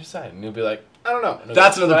I'm on your side. And he'll be like, I don't know.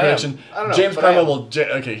 That's another prediction. I don't know. James Cromwell will...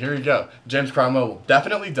 Okay, here we go. James Cromwell will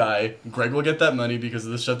definitely die. Greg will get that money because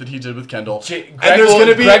of the shit that he did with Kendall.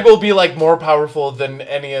 Greg will be more powerful than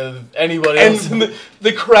anybody else. And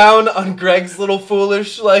the crown on Greg's little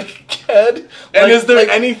foolish head. And is there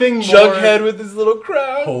anything more... Jughead with his little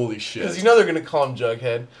crown. Holy shit. Because they're going to call him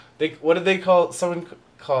Jughead. What did they call... Someone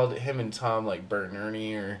called him and Tom Bert and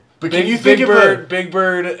Ernie or... But can you think of Big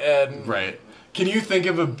Bird and... Right. Can you think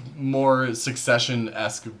of a more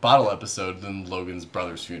Succession-esque bottle episode than Logan's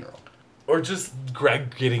brother's funeral? Or just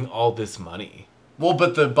Greg getting all this money? Well,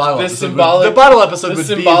 but the bottle episode would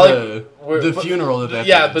be the funeral that they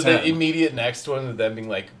have to but attend. the immediate next one of them being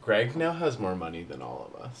like, Greg now has more money than all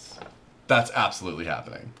of us. That's absolutely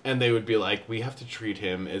happening. And they would be like, we have to treat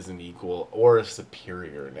him as an equal or a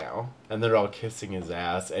superior now. And they're all kissing his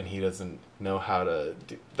ass, and he doesn't know how to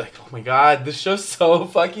do... oh my god, this show's so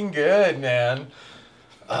fucking good, man.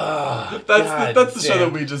 That's the show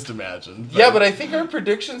that we just imagined. Yeah, but I think our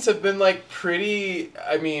predictions have been, pretty...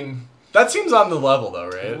 I mean... That seems on the level, though,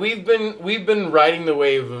 right? We've been riding the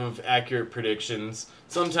wave of accurate predictions.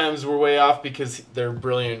 Sometimes we're way off because they're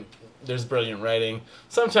brilliant... There's brilliant writing.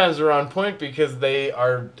 Sometimes we're on point because they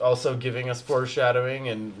are also giving us foreshadowing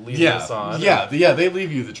and leading us on. Yeah, they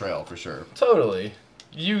leave you the trail for sure. Totally.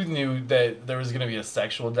 You knew that there was going to be a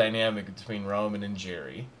sexual dynamic between Roman and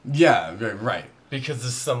Jerry. Yeah, right. Because of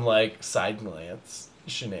some, side glance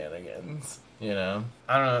shenanigans. I don't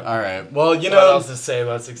know. All right. Well, what else to say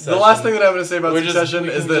about Succession? The last thing that I'm going to say about Succession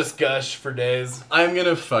is that... just gush for days. I'm going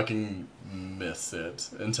to fucking miss it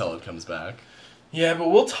until it comes back. Yeah, but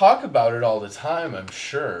we'll talk about it all the time, I'm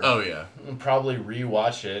sure. Oh, yeah. We'll probably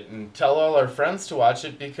rewatch it and tell all our friends to watch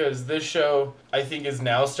it because this show, I think, is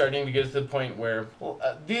now starting to get to the point where...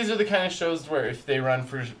 these are the kind of shows where if they run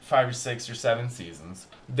for 5 or 6 or 7 seasons,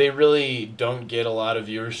 they really don't get a lot of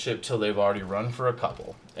viewership till they've already run for a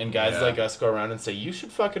couple. And guys like us go around and say, you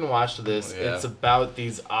should fucking watch this. Yeah. It's about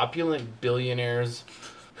these opulent billionaires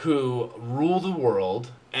who rule the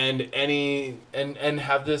world... And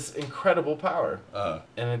have this incredible power.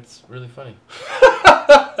 And it's really funny.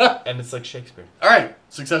 And it's like Shakespeare. Alright,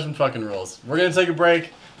 Succession fucking rules. We're gonna take a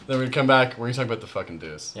break, then we're gonna come back, we're gonna talk about the fucking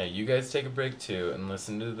Deuce. Yeah, you guys take a break too and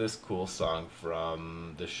listen to this cool song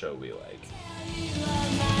from the show we like.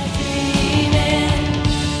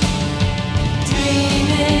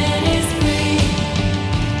 Dreaming is free.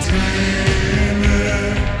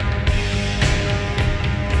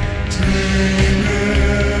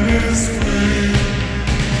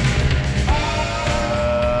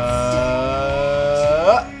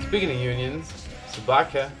 Speaking of unions,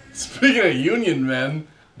 Sabaka. Speaking of union men,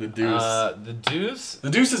 the Deuce. The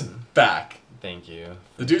Deuce is back. Thank you.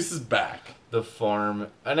 The Deuce is back. The farm.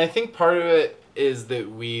 And I think part of it is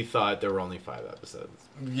that we thought there were only 5 episodes.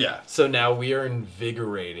 Yeah. So now we are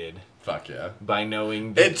invigorated. Fuck yeah. By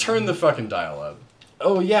knowing that... It turned the fucking dial up.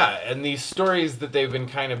 Oh, yeah. And these stories that they've been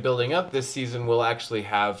kind of building up this season will actually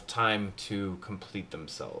have time to complete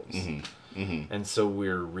themselves. Mm-hmm. Mm-hmm. And so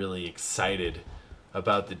we're really excited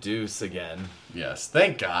about the Deuce again. Yes.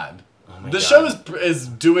 Thank God. Oh the show is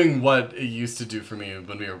doing what it used to do for me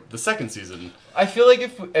when we were the second season. I feel like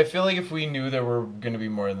if we knew there were going to be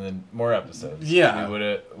more episodes, yeah,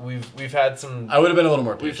 we've had some. I would have been a little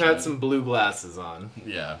more patient. We've had some blue glasses on.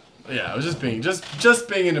 Yeah, Yeah, I was just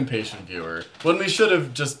being an impatient viewer when we should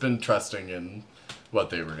have just been trusting in what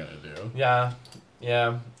they were gonna do. Yeah,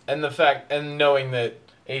 and and knowing that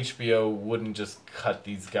HBO wouldn't just cut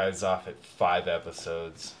these guys off at 5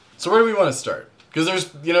 episodes. So where do we want to start? Because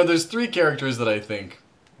there's 3 characters that I think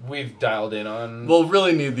we've dialed in on. Will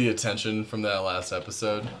really need the attention from that last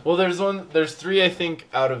episode. Well, there's 3 I think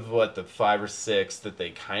out of the 5 or 6 that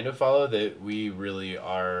they kind of follow that we really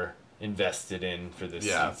are invested in for this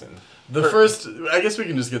season. The first, I guess we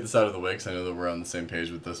can just get this out of the way because I know that we're on the same page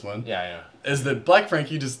with this one. Yeah. Is that Black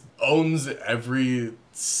Frankie just owns every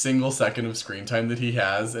single second of screen time that he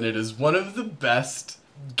has, and it is one of the best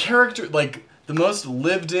character, like the most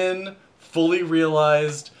lived in, fully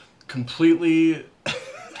realized, completely.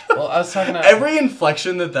 Well, I was talking about every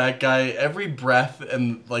inflection that guy, every breath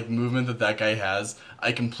and like movement that guy has,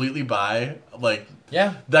 I completely buy. Like,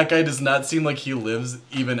 yeah, that guy does not seem like he lives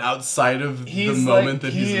even outside of the moment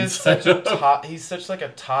that he's inside. He's such like a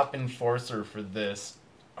top enforcer for this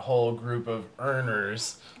whole group of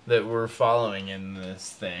earners that we're following in this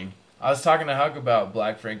thing. I was talking to Huck about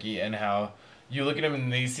Black Frankie and how you look at him in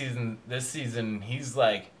this season, he's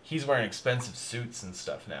wearing expensive suits and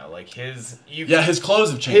stuff now. Like his clothes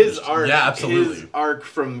have changed. His arc, yeah, absolutely. His arc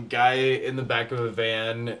from guy in the back of a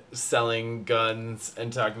van selling guns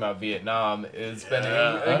and talking about Vietnam has been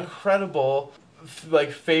an incredible,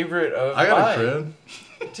 favorite of mine. I got a crib.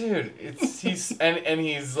 Dude,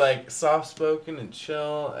 he's like soft spoken and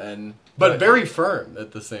chill but very firm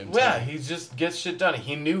at the same time. Yeah, he just gets shit done.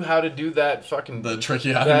 He knew how to do that fucking the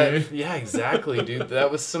tracheotomy. Yeah, exactly, dude.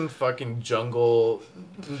 That was some fucking jungle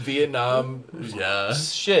Vietnam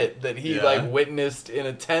shit that he witnessed in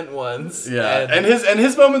a tent once. Yeah, and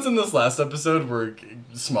his moments in this last episode were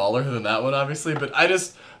smaller than that one, obviously. But I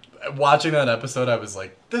just watching that episode, I was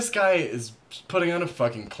like, this guy is putting on a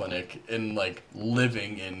fucking clinic and like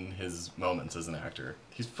living in his moments as an actor.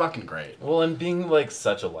 He's fucking great. Well, and being like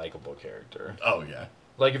such a likable character. Oh yeah.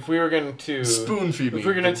 Like if we were going to spoon feed me, if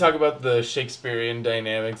we were going to talk about the Shakespearean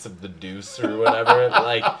dynamics of the Deuce or whatever,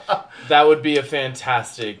 like that would be a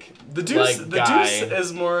fantastic. The Deuce, Deuce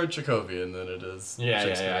is more Chekhovian than it is.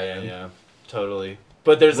 Yeah. Totally.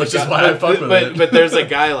 But there's which is why I fuck with it. But there's a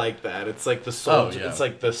guy like that. It's like the soldier. It's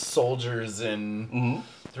like the soldiers in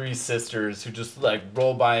Three Sisters who just like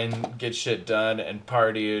roll by and get shit done and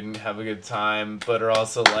party and have a good time, but are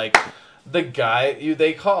also like the guy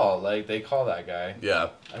they call that guy. Yeah.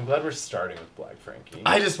 I'm glad we're starting with Black Frankie.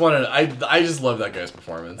 I just love that guy's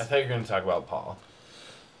performance. I thought you were going to talk about Paul.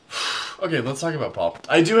 Okay, let's talk about Paul.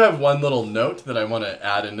 I do have one little note that I want to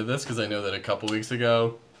add into this because I know that a couple weeks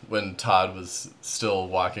ago, when Todd was still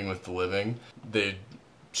walking with the living, they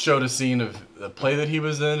showed a scene of a play that he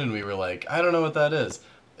was in, and we were like, I don't know what that is.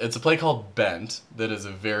 It's a play called Bent that is a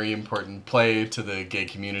very important play to the gay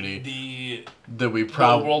community. The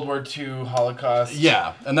World War II Holocaust.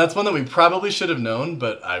 Yeah, and that's one that we probably should have known,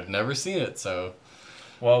 but I've never seen it, so.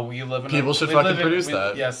 Well, we live in. People should fucking produce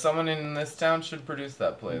that. Yeah, someone in this town should produce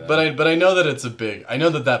that play. Then. But I know that it's a big. I know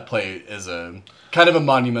that play is a kind of a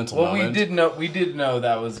monumental moment. We did know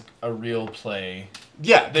that was a real play.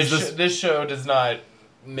 Yeah, this show does not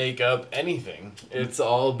make up anything. It's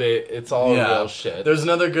all real shit. There's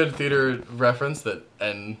another good theater reference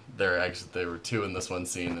and there were 2 in this one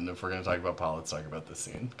scene. And if we're gonna talk about Paul, let's talk about this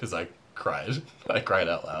scene because I cried. I cried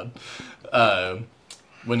out loud.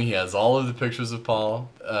 When he has all of the pictures of Paul,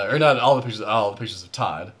 or not all the pictures of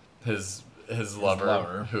Todd, his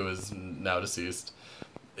lover, who is now deceased.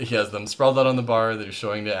 He has them sprawled out on the bar that he's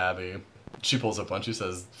showing to Abby. She pulls up one. She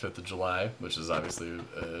says 5th of July, which is obviously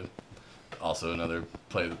also another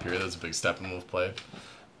play of the period. That's a big Steppenwolf play.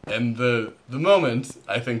 And the moment,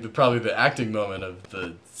 I think probably the acting moment of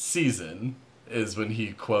the season is when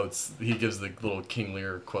he gives the little King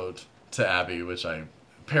Lear quote to Abby, which I'm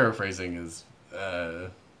paraphrasing is,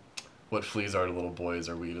 what fleas are to little boys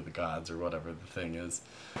are we to the gods, or whatever the thing is.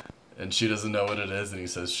 And she doesn't know what it is, and he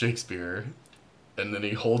says Shakespeare. And then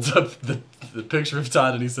he holds up the picture of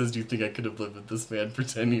Todd, and he says, do you think I could have lived with this man for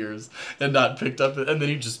 10 years and not picked up it? And then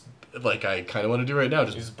he just, like I kind of want to do right now,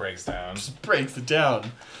 just breaks down. Just breaks it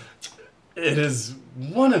down. It is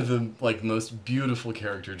one of the most beautiful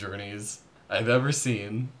character journeys I've ever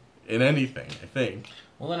seen in anything, I think.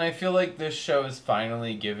 Well, and I feel like this show is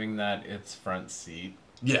finally giving that its front seat.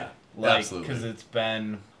 Yeah, absolutely. Because it's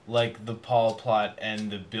been the Paul plot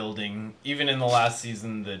and the building, even in the last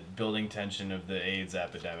season, the building tension of the AIDS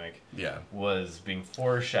epidemic was being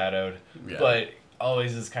foreshadowed, but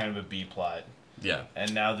always is kind of a B plot. Yeah.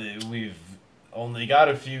 And now that we've only got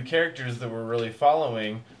a few characters that we're really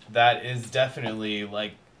following, that is definitely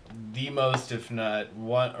the most, if not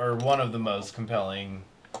one of the most compelling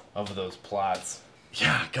of those plots.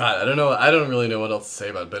 Yeah, God, I don't know. I don't really know what else to say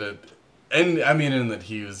about it, but in that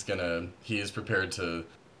he is prepared to.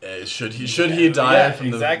 Should he die from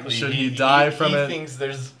exactly. the? Should he die from it? He thinks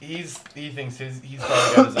he's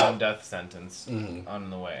probably got his own death sentence on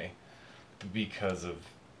the way because of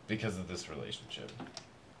this relationship.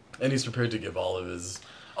 And he's prepared to give all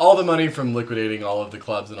the money from liquidating all of the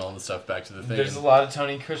clubs and all the stuff back to the thing. There's a lot of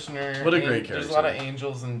Tony Kushner. What a great character. There's a lot of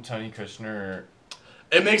angels and Tony Kushner.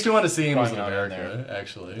 It makes me want to see him as America,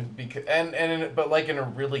 actually. But like in a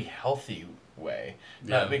really healthy way.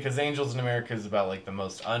 Yeah. Not because Angels in America is about like the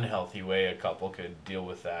most unhealthy way a couple could deal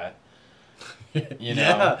with that. You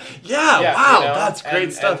know? Yeah, wow, you know? That's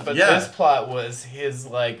great stuff. But this plot was his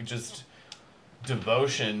like just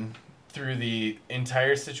devotion through the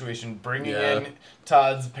entire situation, bringing in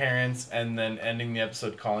Todd's parents and then ending the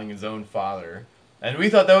episode calling his own father. And we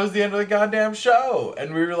thought that was the end of the goddamn show.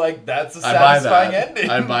 And we were like, that's a satisfying ending.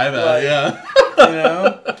 I buy that, like, yeah. You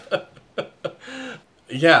know?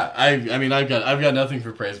 Yeah, I mean, I've got nothing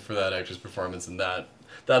for praise for that actor's performance and that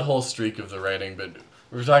whole streak of the writing, but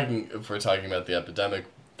if we're talking about the epidemic,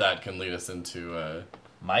 that can lead us into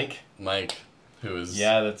Mike, who is...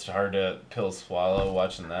 Yeah, that's hard to pill swallow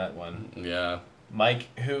watching that one. Yeah.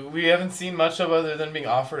 Mike, who we haven't seen much of other than being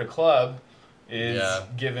offered a club, is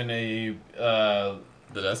given a... the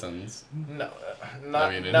death sentence. No,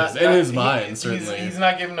 in his mind, certainly. He's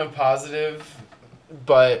not given a positive,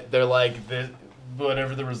 but they're like,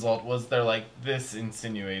 whatever the result was, they're like, this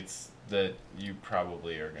insinuates that you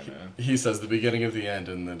probably are gonna... He says the beginning of the end,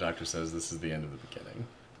 and the doctor says this is the end of the beginning.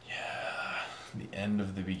 Yeah, the end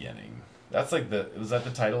of the beginning. That's like was that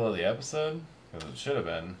the title of the episode? Because it should have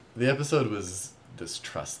been. The episode was this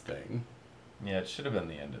trust thing. Yeah, it should have been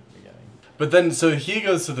the end of the beginning. But then, so he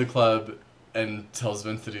goes to the club and tells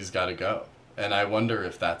Vince that he's got to go, and I wonder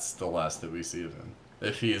if that's the last that we see of him.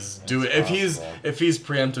 If he's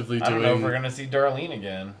preemptively doing... I don't know if we're gonna see Darlene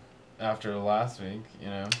again after last week. You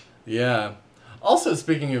know. Yeah. Also,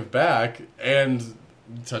 speaking of back and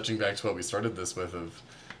touching back to what we started this with of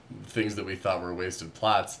things that we thought were wasted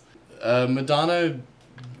plots, Madonna.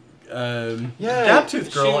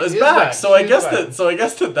 Gaptooth Girl is back. So I guess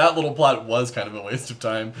that little plot was kind of a waste of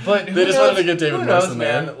time. But they just wanted to get David Morrison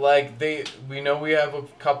there. Man. Like we know we have a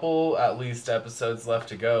couple at least episodes left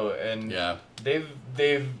to go, and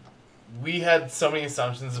we had so many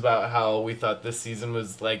assumptions about how we thought this season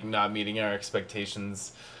was like not meeting our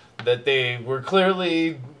expectations, that they were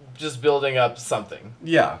clearly just building up something.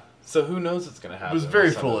 Yeah. So who knows what's going to happen? It was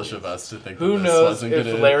very foolish of us to think who that this knows wasn't if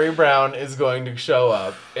gonna... Larry Brown is going to show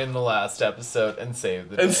up in the last episode and save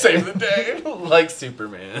the day. And save the day. Like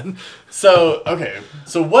Superman. So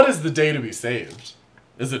what is the day to be saved?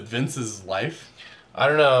 Is it Vince's life? I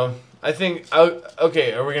don't know. I think...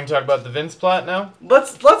 Okay, are we going to talk about the Vince plot now?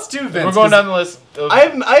 Let's do Vince. We're going down the list.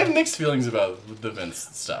 I have mixed feelings about the Vince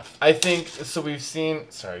stuff. I think... So we've seen...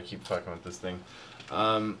 Sorry, I keep fucking with this thing.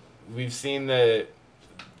 We've seen the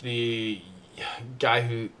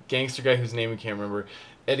gangster guy whose name we can't remember,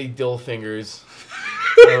 Eddie Dillfingers,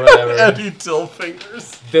 or whatever. Eddie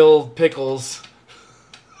Dillfingers. Dill Pickles.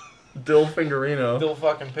 Dill Fingerino. Dill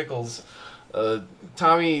fucking Pickles.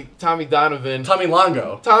 Tommy Donovan. Tommy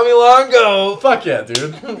Longo. Tommy Longo! Fuck yeah,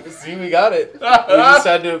 dude. See, we got it. We just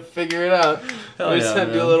had to figure it out. Hell we just had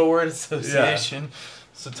to do a little word association. Yeah.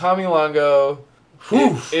 So Tommy Longo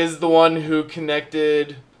is the one who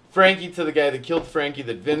connected Frankie to the guy that killed Frankie,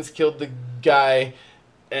 that Vince killed the guy,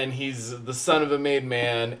 and he's the son of a made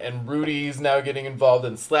man, and Rudy's now getting involved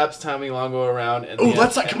and slaps Tommy Longo around. And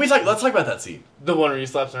let's talk about that scene. The one where he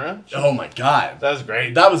slaps him around? Oh my god. That was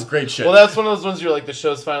great. That was great shit. Well, that's one of those ones you're like, the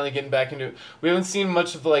show's finally getting back into it. We haven't seen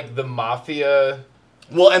much of like the mafia.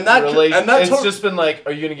 Well, and that it's just been like,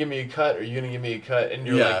 are you gonna give me a cut? Are you gonna give me a cut? And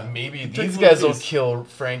you're like, maybe these guys will kill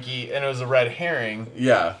Frankie, and it was a red herring.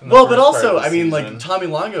 Yeah. Well, but also, I mean, like Tommy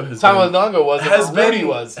Longo was. Rudy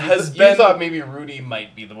was. You thought maybe Rudy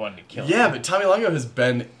might be the one to kill him. Yeah, but Tommy Longo has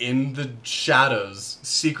been in the shadows,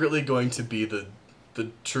 secretly going to be the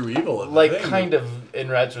true evil of the thing. Kind of in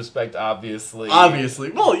retrospect, obviously.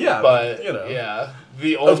 Well, yeah, but you know, yeah.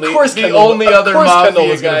 Of course, other mafia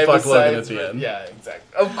was going to fuck Logan at the end. Yeah,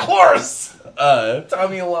 exactly. Of course.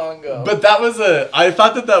 Tommy Longo. But I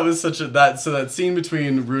thought that was such that scene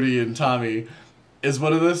between Rudy and Tommy is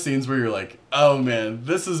one of those scenes where you're like, oh man,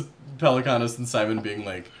 this is Pelicanos and Simon being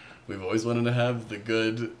like, we've always wanted to have the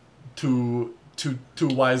good two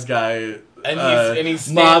wise guy And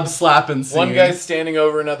he's mob slapping scene. One guy's standing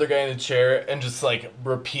over another guy in a chair and just like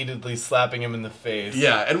repeatedly slapping him in the face.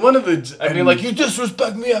 Yeah, and one of the I'd be like, you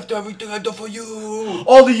disrespect me after everything I do for you.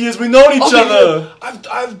 All the years we known each other.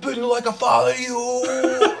 I've been like a father to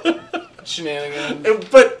you. Shenanigans.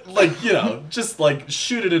 But like, you know, just like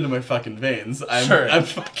shoot it into my fucking veins. I'm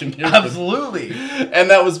fucking here. Absolutely.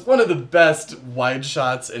 And that was one of the best wide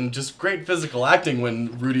shots and just great physical acting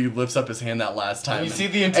when Rudy lifts up his hand that last time. You see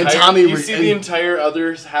the entire the entire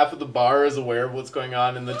other half of the bar is aware of what's going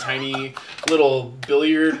on in the tiny little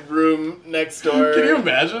billiard room next door. Can you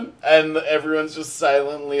imagine? And everyone's just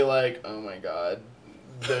silently like, "Oh my god,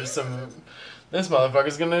 this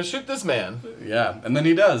motherfucker's gonna shoot this man." Yeah, and then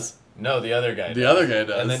he does. No, the other guy does. The other guy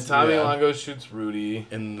does. And then Tommy Longo shoots Rudy.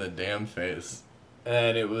 In the damn face.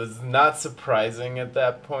 And it was not surprising at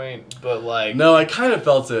that point, but like... No, I kind of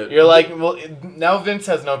felt it. You're like, well, now Vince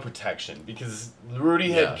has no protection, because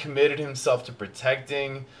Rudy had committed himself to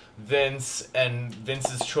protecting Vince, and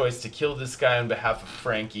Vince's choice to kill this guy on behalf of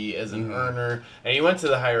Frankie as an earner, and he went to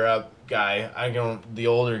the higher up guy, the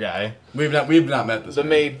older guy. We've not met this the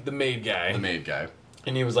maid guy. The maid guy.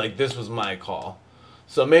 And he was like, this was my call.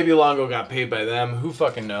 So maybe Longo got paid by them. Who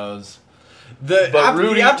fucking knows? But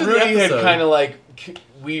Rudy had kind of like...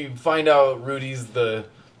 We find out Rudy's the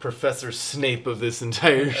Professor Snape of this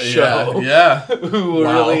entire show. Yeah. Who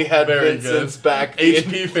really had Vincent's back.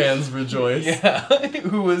 HP fans rejoice. Yeah.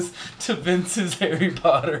 Who was to Vince's Harry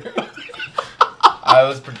Potter. I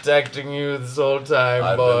was protecting you this whole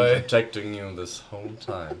time, boy. I've been protecting you this whole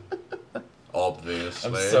time. Obviously.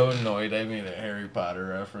 I'm so annoyed I made a Harry Potter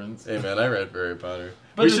reference. Hey man, I read Harry Potter.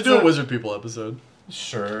 But we should do a Wizard People episode.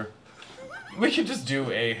 Sure. We could just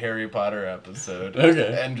do a Harry Potter episode.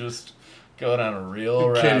 Okay. And just go down a real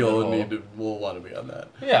rabbit hole. Katie will want to be on that.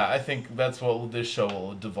 Yeah, I think that's what this show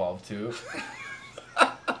will devolve to.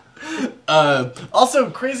 Also,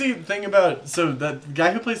 crazy thing about... So, that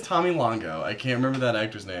guy who plays Tommy Longo, I can't remember that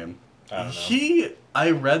actor's name. I don't know.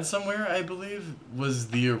 I read somewhere, I believe, was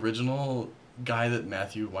the original guy that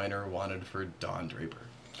Matthew Weiner wanted for Don Draper.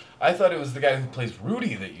 I thought it was the guy who plays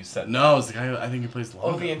Rudy that you said. No, it's the guy I think he plays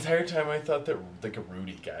Longo. Oh, the entire time I thought that like a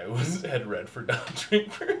Rudy guy had read for Don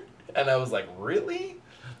Draper. And I was like, really?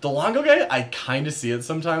 The Longo guy, I kind of see it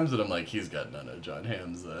sometimes, but I'm like, he's got none of John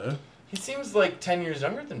Hamm's... He seems like 10 years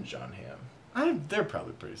younger than John Hamm. They're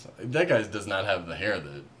probably pretty similar. That guy does not have the hair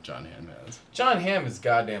that John Hamm has. John Hamm is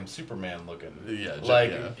goddamn Superman looking. Yeah,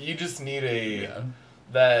 like you just need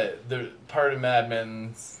the part of Mad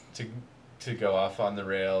Men to go off on the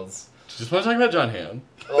rails. Just want to talk about John Hamm.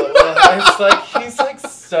 Well, he's like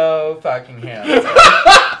so fucking handsome.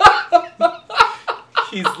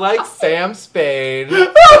 He's like Sam Spade.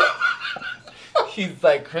 He's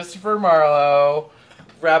like Christopher Marlowe.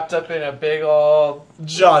 Wrapped up in a big old...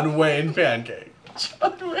 John Wayne pancake.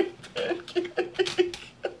 John Wayne pancake.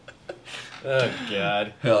 Oh,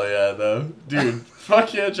 God. Hell yeah, though. Dude,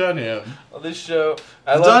 fuck yeah, John Hamm. Well, this show...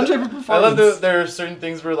 Don Draper performance. I love that there are certain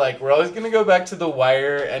things where, like, we're always going to go back to The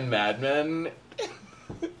Wire and Mad Men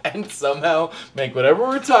and somehow make whatever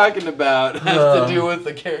we're talking about have to do with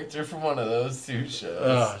the character from one of those two shows.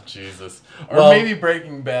 Oh, Jesus. Or maybe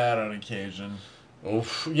Breaking Bad on occasion.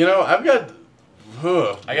 Oof. You know, I've got...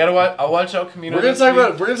 I'll watch El Camino. We're gonna talk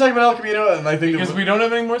about El Camino, and I think because we don't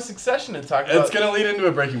have any more Succession to talk about. It's gonna lead into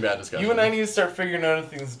a Breaking Bad discussion. You and I need to start figuring out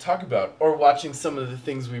things to talk about, or watching some of the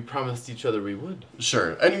things we promised each other we would.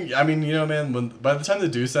 Sure, and I mean, you know, man, by the time the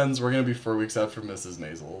Deuce ends, we're gonna be 4 weeks out from Mrs.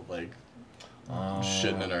 Maisel, like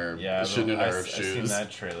shitting in our shoes. I've seen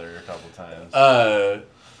that trailer a couple times.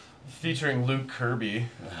 Featuring Luke Kirby.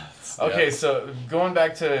 Okay, so going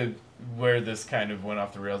back to where this kind of went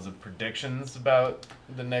off the rails of predictions about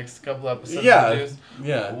the next couple episodes.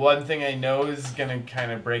 Yeah. One thing I know is gonna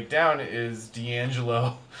kind of break down is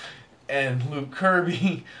D'Angelo and Luke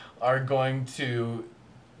Kirby are going to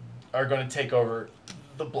take over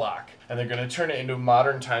the block, and they're going to turn it into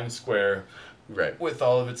modern Times Square, right? With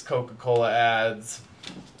all of its Coca-Cola ads.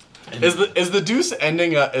 Is the Deuce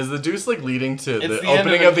ending? Is the Deuce like leading to the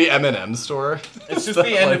opening of the M&M store? It's just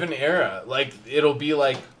the end of an era. Like it'll be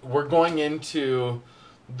like we're going into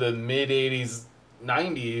the mid '80s,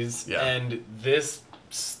 '90s, and this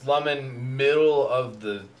slumming middle of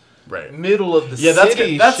the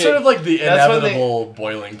city. That's sort of like the inevitable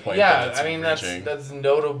boiling point. Yeah, I mean that's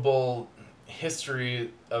notable.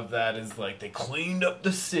 History of that is like they cleaned up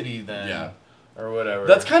the city then, or whatever.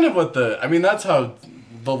 That's kind of what that's how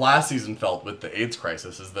the last season felt with the AIDS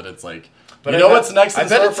crisis, is that it's like But you know what's next in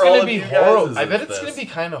store for all of you guys? I bet it's gonna be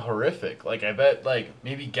kind of horrific. Like, I bet, like,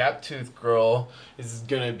 maybe Gaptooth Girl is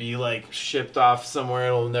gonna be, like, shipped off somewhere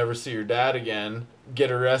and will never see her dad again, get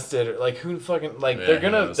arrested, or, like, who fucking, like, they're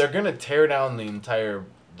gonna tear down the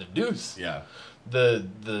Deuce. Yeah.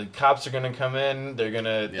 The cops are gonna come in. They're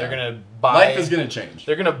gonna buy. Life is gonna change.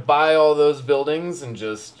 They're gonna buy all those buildings and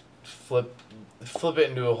just flip it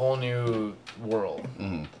into a whole new world.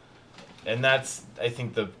 Mm-hmm. And that's, I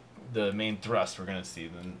think, the main thrust we're gonna see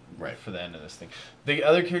then for the end of this thing. The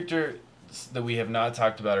other character that we have not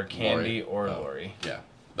talked about are Candy or Lori. Yeah,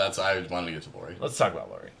 I wanted to get to Lori. Let's talk about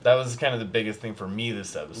Lori. That was kind of the biggest thing for me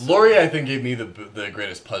this episode. Lori, I think, gave me the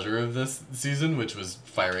greatest pleasure of this season, which was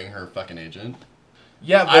firing her fucking agent.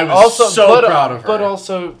 Yeah, but I was also so proud of her. But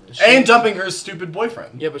also, and dumping her stupid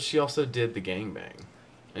boyfriend. Yeah, but she also did the gangbang.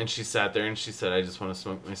 And she sat there and she said, I just want to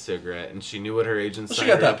smoke my cigarette. And she knew what her agent signed she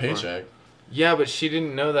got that her up paycheck. For. Yeah, but she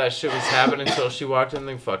didn't know that shit was happening until she walked in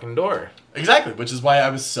the fucking door. Exactly, which is why I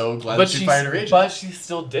was so glad that she fired her agent. But she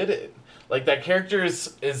still did it. Like, that character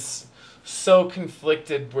is so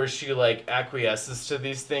conflicted where she, like, acquiesces to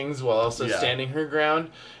these things while also standing her ground.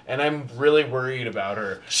 And I'm really worried about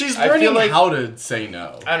her. She's learning how to say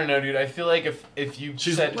no. I don't know, dude. I feel like if you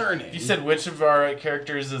said which of our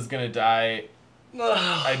characters is going to die,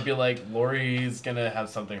 I'd be like, Lori's gonna have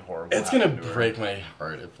something horrible. It's gonna break my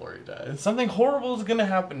heart if Lori dies. Something horrible is gonna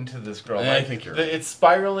happen to this girl. I think you're right. It's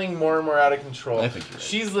spiraling more and more out of control. I think you're right.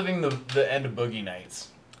 She's living the end of Boogie Nights.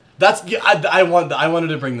 I wanted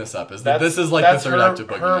to bring this up. This is like the third act of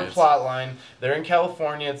Boogie Nights. Her plot line. They're in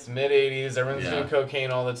California. It's mid '80s. Everyone's doing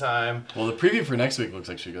cocaine all the time. Well, the preview for next week looks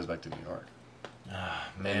like she goes back to New York.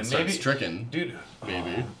 Man, maybe stricken, dude.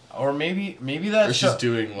 Maybe. Or maybe that. Or she's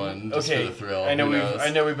doing one just for the thrill. I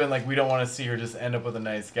know we've been like, we don't want to see her just end up with a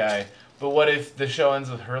nice guy. But what if the show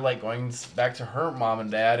ends with her like going back to her mom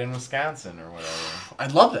and dad in Wisconsin or whatever?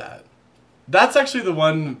 I'd love that. That's actually the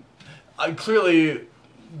one. Clearly,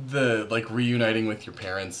 the like reuniting with your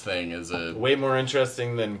parents thing is a way more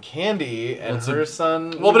interesting than Candy and her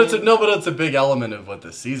son. Well, but it's a big element of what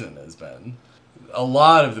this season has been. A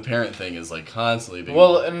lot of the parent thing is like constantly being...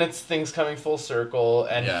 Well, and it's things coming full circle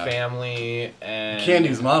and family and...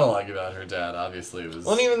 Candy's monologue about her dad obviously was...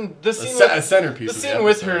 Well, and even the scene a centerpiece. The scene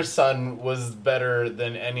with her son was better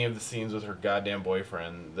than any of the scenes with her goddamn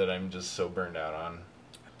boyfriend that I'm just so burned out on. And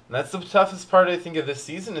that's the toughest part, I think, of this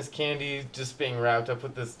season is Candy just being wrapped up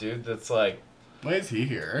with this dude that's like... Why is he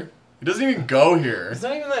here? He doesn't even go here. It's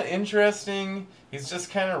not even that interesting. He's just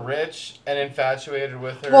kind of rich and infatuated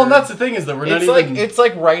with her. Well, and that's the thing is that it's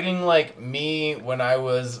like writing like me when I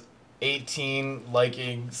was 18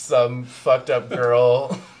 liking some fucked up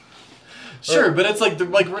girl. Sure, but it's like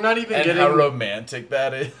we're not even getting how romantic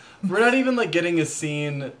that is. We're not even like getting a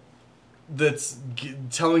scene that's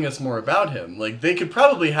telling us more about him. Like they could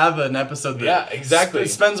probably have an episode that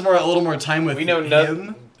spends a little more time with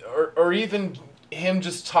him, or even him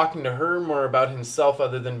just talking to her more about himself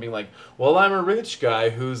other than being like, well, I'm a rich guy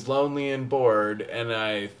who's lonely and bored and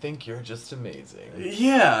I think you're just amazing.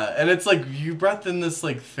 Yeah, and it's like you brought in this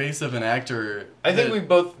like face of an actor. I think we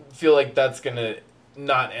both feel like that's gonna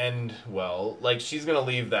not end well. Like she's gonna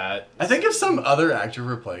leave that. I think if some other actor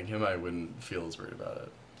were playing him, I wouldn't feel as worried about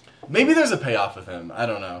it. Maybe there's a payoff with him. I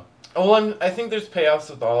don't know. Well, I think there's payoffs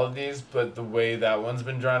with all of these, but the way that one's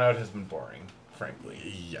been drawn out has been boring,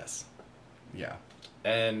 frankly. Yes. Yeah.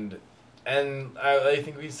 And I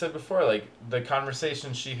think we said before, like, the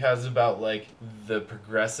conversations she has about, like, the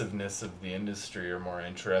progressiveness of the industry are more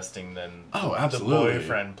interesting than the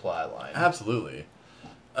boyfriend plotline. Absolutely.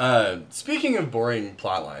 Speaking of boring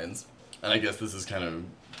plot lines, and I guess this is kind of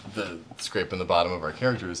the scraping the bottom of our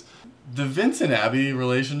characters, the Vince and Abby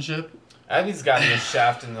relationship. Abby's gotten the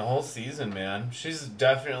shaft in the whole season, man. She's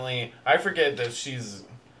definitely... I forget that she's...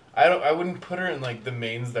 I wouldn't put her in like the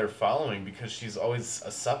mains they're following because she's always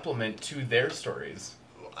a supplement to their stories.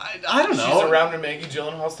 I don't know. She's around when Maggie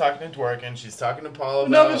Gyllenhaal's talking to Dworkin. She's talking to Paul about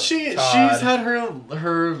No, but she's Todd. had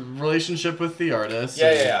her relationship with the artist.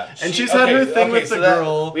 Yeah. And she's had her thing with the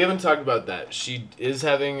girl. We haven't talked about that. She is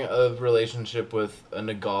having a relationship with a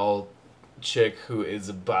Nagal chick who is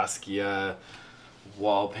a Basquiat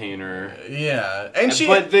wall painter. Yeah,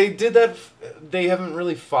 but they did that. They haven't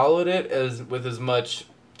really followed it with as much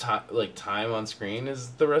time on screen as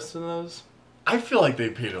the rest of those. I feel like they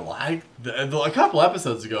paid a lot. A couple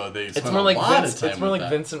episodes ago, they spent a lot of time. It's more like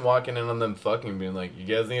Vincent walking in on them fucking, being like, "You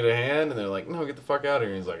guys need a hand," and they're like, "No, get the fuck out of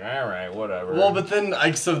here." And he's like, "All right, whatever." Well, but then I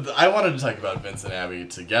wanted to talk about Vince and Abby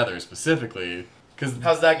together specifically because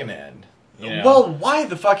how's that gonna end? You know? Well, why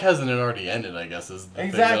the fuck hasn't it already ended, I guess, is the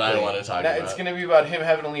thing that I want to talk about. It's going to be about him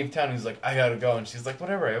having to leave town. He's like, I gotta go. And she's like,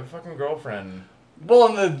 whatever, I have a fucking girlfriend.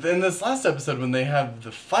 Well, in this last episode, when they have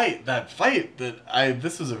the fight,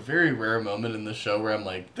 this was a very rare moment in the show where I'm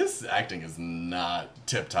like, this acting is not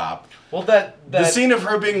tip-top. Well, the scene of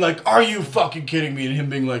her being like, are you fucking kidding me? And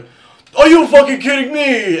him being like, are you fucking kidding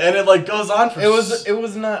me? And it, like, goes on for... It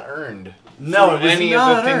was not earned. No, it was any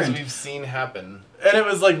not of the earned. things we've seen happen. And it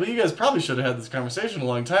was like, well, you guys probably should have had this conversation a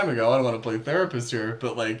long time ago. I don't want to play therapist here,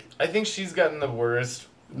 but, like... I think she's gotten the worst...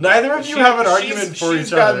 Neither of you have an argument for each other.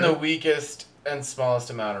 She's gotten the weakest and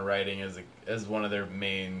smallest amount of writing as one of their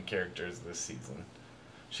main characters this season.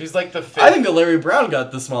 She's like the fifth... I think that Larry Brown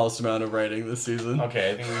got the smallest amount of writing this season.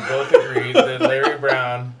 Okay, I think we both agreed that Larry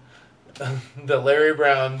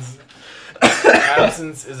Brown's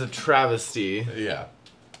absence is a travesty. Yeah.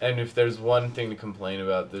 And if there's one thing to complain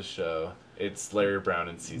about this show, it's Larry Brown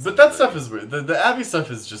in season But that 3. stuff is weird. The Abby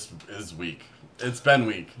stuff is weak. It's been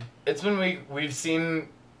weak. It's been weak. We've seen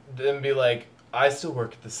them be like, I still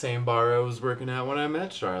work at the same bar I was working at when I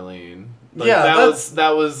met Charlene. Like, yeah,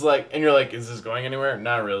 that was like, and you're like, is this going anywhere?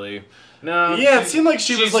 Not really. No. Yeah, it seemed like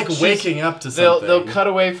she was like waking up to something. They'll cut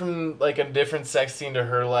away from like a different sex scene to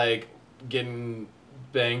her like getting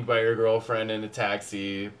banged by her girlfriend in a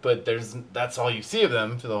taxi, but that's all you see of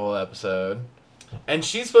them for the whole episode. And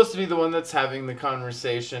she's supposed to be the one that's having the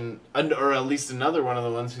conversation, or at least another one of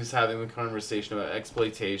the ones who's having the conversation about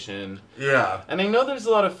exploitation. Yeah. And I know there's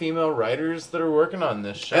a lot of female writers that are working on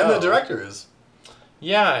this show. And the directors.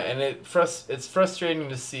 Yeah, and it's frustrating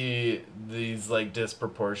to see these like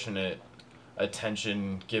disproportionate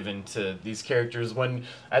attention given to these characters when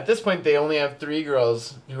at this point they only have 3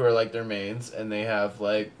 girls who are like their maids, and they have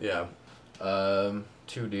like 2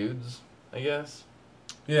 dudes, I guess.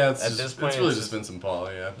 Yeah, at this point it's really just Vince and Paul.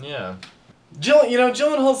 Yeah. Yeah.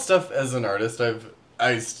 Gyllenhaal's stuff as an artist,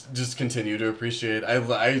 I just continue to appreciate.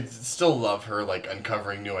 I still love her like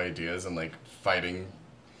uncovering new ideas and like fighting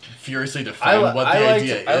furiously to find what the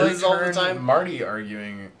idea is all the time. Marty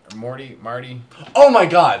arguing, Marty. Oh my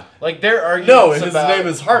god! Like they're arguing. No, his name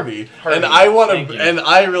is Harvey, and I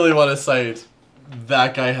really want to cite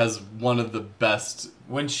that guy has one of the best.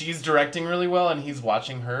 When she's directing really well and he's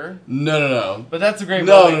watching her. No. But that's a great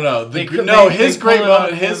moment. No. His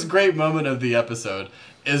great moment of the episode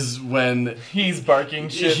is when he's barking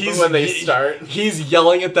shit when they start. He's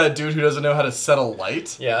yelling at that dude who doesn't know how to set a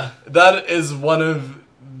light. Yeah. That is some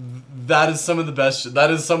of the best.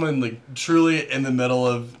 That is someone like truly in the middle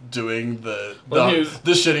of doing the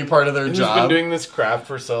shitty part of their job. He's been doing this crap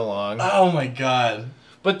for so long. Oh my god.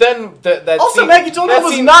 But then that also scene, Maggie Gyllenhaal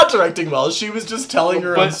was not directing well. She was just telling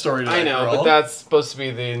her own story. I know, but that's supposed to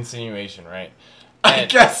be the insinuation, right? I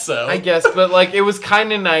guess so. I guess, but like it was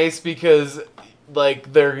kind of nice because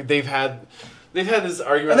like they've had this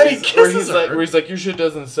argument, and then he kisses her. Where he's like, your shit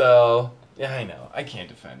doesn't sell. Yeah, I know. I can't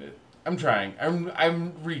defend it. I'm trying.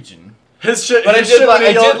 I'm reaching. His shit. But I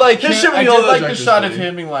did like the shot of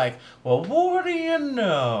him being like, well, what do you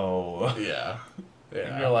know? Yeah.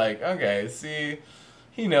 And you're like, okay, see.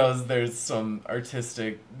 He knows there's some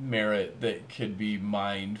artistic merit that could be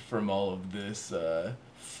mined from all of this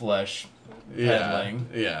flesh peddling.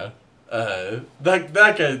 Yeah.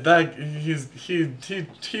 That guy,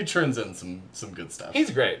 he turns in some good stuff.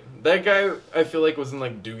 He's great. That guy, I feel like, was in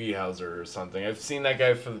like Doogie Howser or something. I've seen that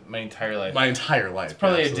guy for my entire life. It's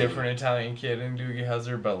probably a different Italian kid in Doogie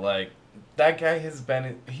Howser, but like that guy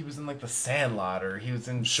he was in like The Sandlot, or he was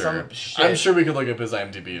in some shit. I'm sure we could look up his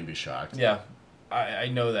IMDb and be shocked. Yeah. I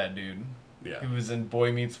know that dude. Yeah. He was in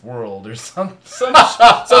Boy Meets World or some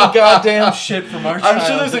goddamn shit from our childhood. I'm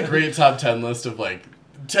sure there's a great top 10 list of like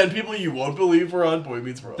 10 people you won't believe were on Boy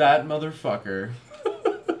Meets World. That motherfucker.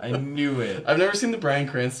 I knew it. I've never seen the Bryan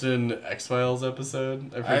Cranston X-Files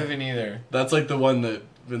episode. I haven't either. That's like the one that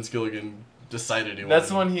Vince Gilligan decided he wanted. That's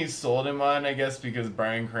the one he sold him on, I guess, because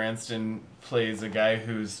Bryan Cranston plays a guy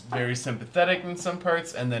who's very sympathetic in some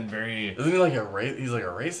parts and then very... Isn't he like he's like a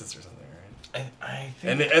racist or something? I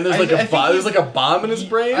think, and there's like a bomb in his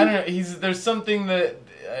brain. I don't know. There's something that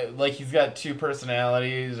like he's got 2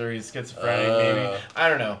 personalities, or he's schizophrenic. Maybe I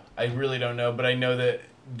don't know. I really don't know. But I know that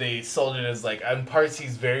they sold it as like on parts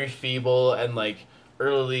he's very feeble and like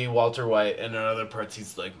early Walter White, and on other parts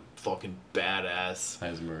he's like fucking badass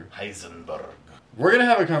Heisenberg. We're gonna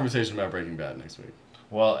have a conversation about Breaking Bad next week.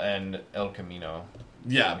 Well, and El Camino.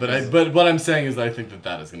 Yeah, but what I'm saying is I think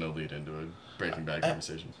that is gonna lead into a Breaking Bad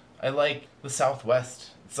conversation. I like the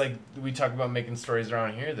Southwest. It's like we talk about making stories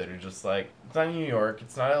around here that are just like, it's not New York,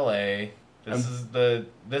 it's not LA.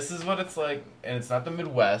 This is what it's like, and it's not the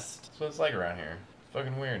Midwest. It's what it's like around here. It's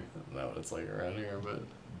fucking weird. I don't know what it's like around here, but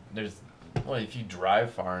there's Well, if you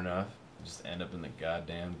drive far enough, you just end up in the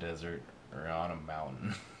goddamn desert or on a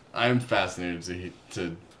mountain. I'm fascinated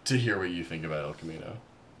to hear what you think about El Camino.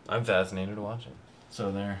 I'm fascinated to watch it.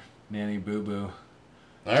 So there, Nanny Boo Boo.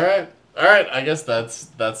 All right. I guess that's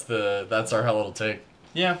our hell it'll take.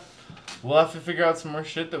 Yeah. We'll have to figure out some more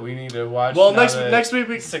shit that we need to watch. Well, next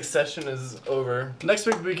week Succession is over. Next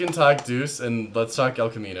week we can talk Deuce and let's talk El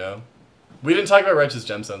Camino. We didn't talk about Righteous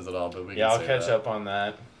Gemstones at all, but we can I'll say catch that. up on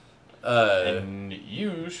that. And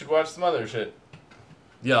you should watch some other shit.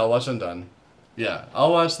 Yeah, I'll watch Undone. Yeah,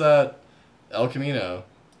 I'll watch that. El Camino.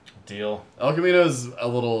 Deal. El Camino's a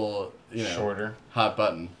little, shorter. Hot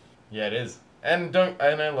button. Yeah, it is. And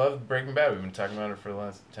I love Breaking Bad. We've been talking about it for the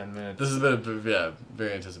last 10 minutes. This has been a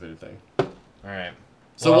very anticipated thing. All right.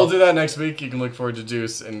 So we'll do that next week. You can look forward to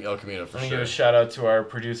Deuce and El Camino for sure. Let me give a shout out to our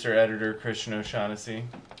producer, editor, Christian O'Shaughnessy.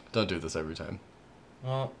 Don't do this every time.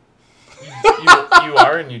 Well, you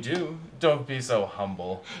are and you do. Don't be so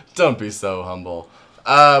humble. Don't be so humble.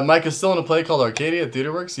 Mike is still in a play called Arcadia at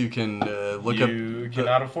TheaterWorks. You can look up... You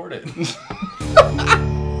cannot afford it.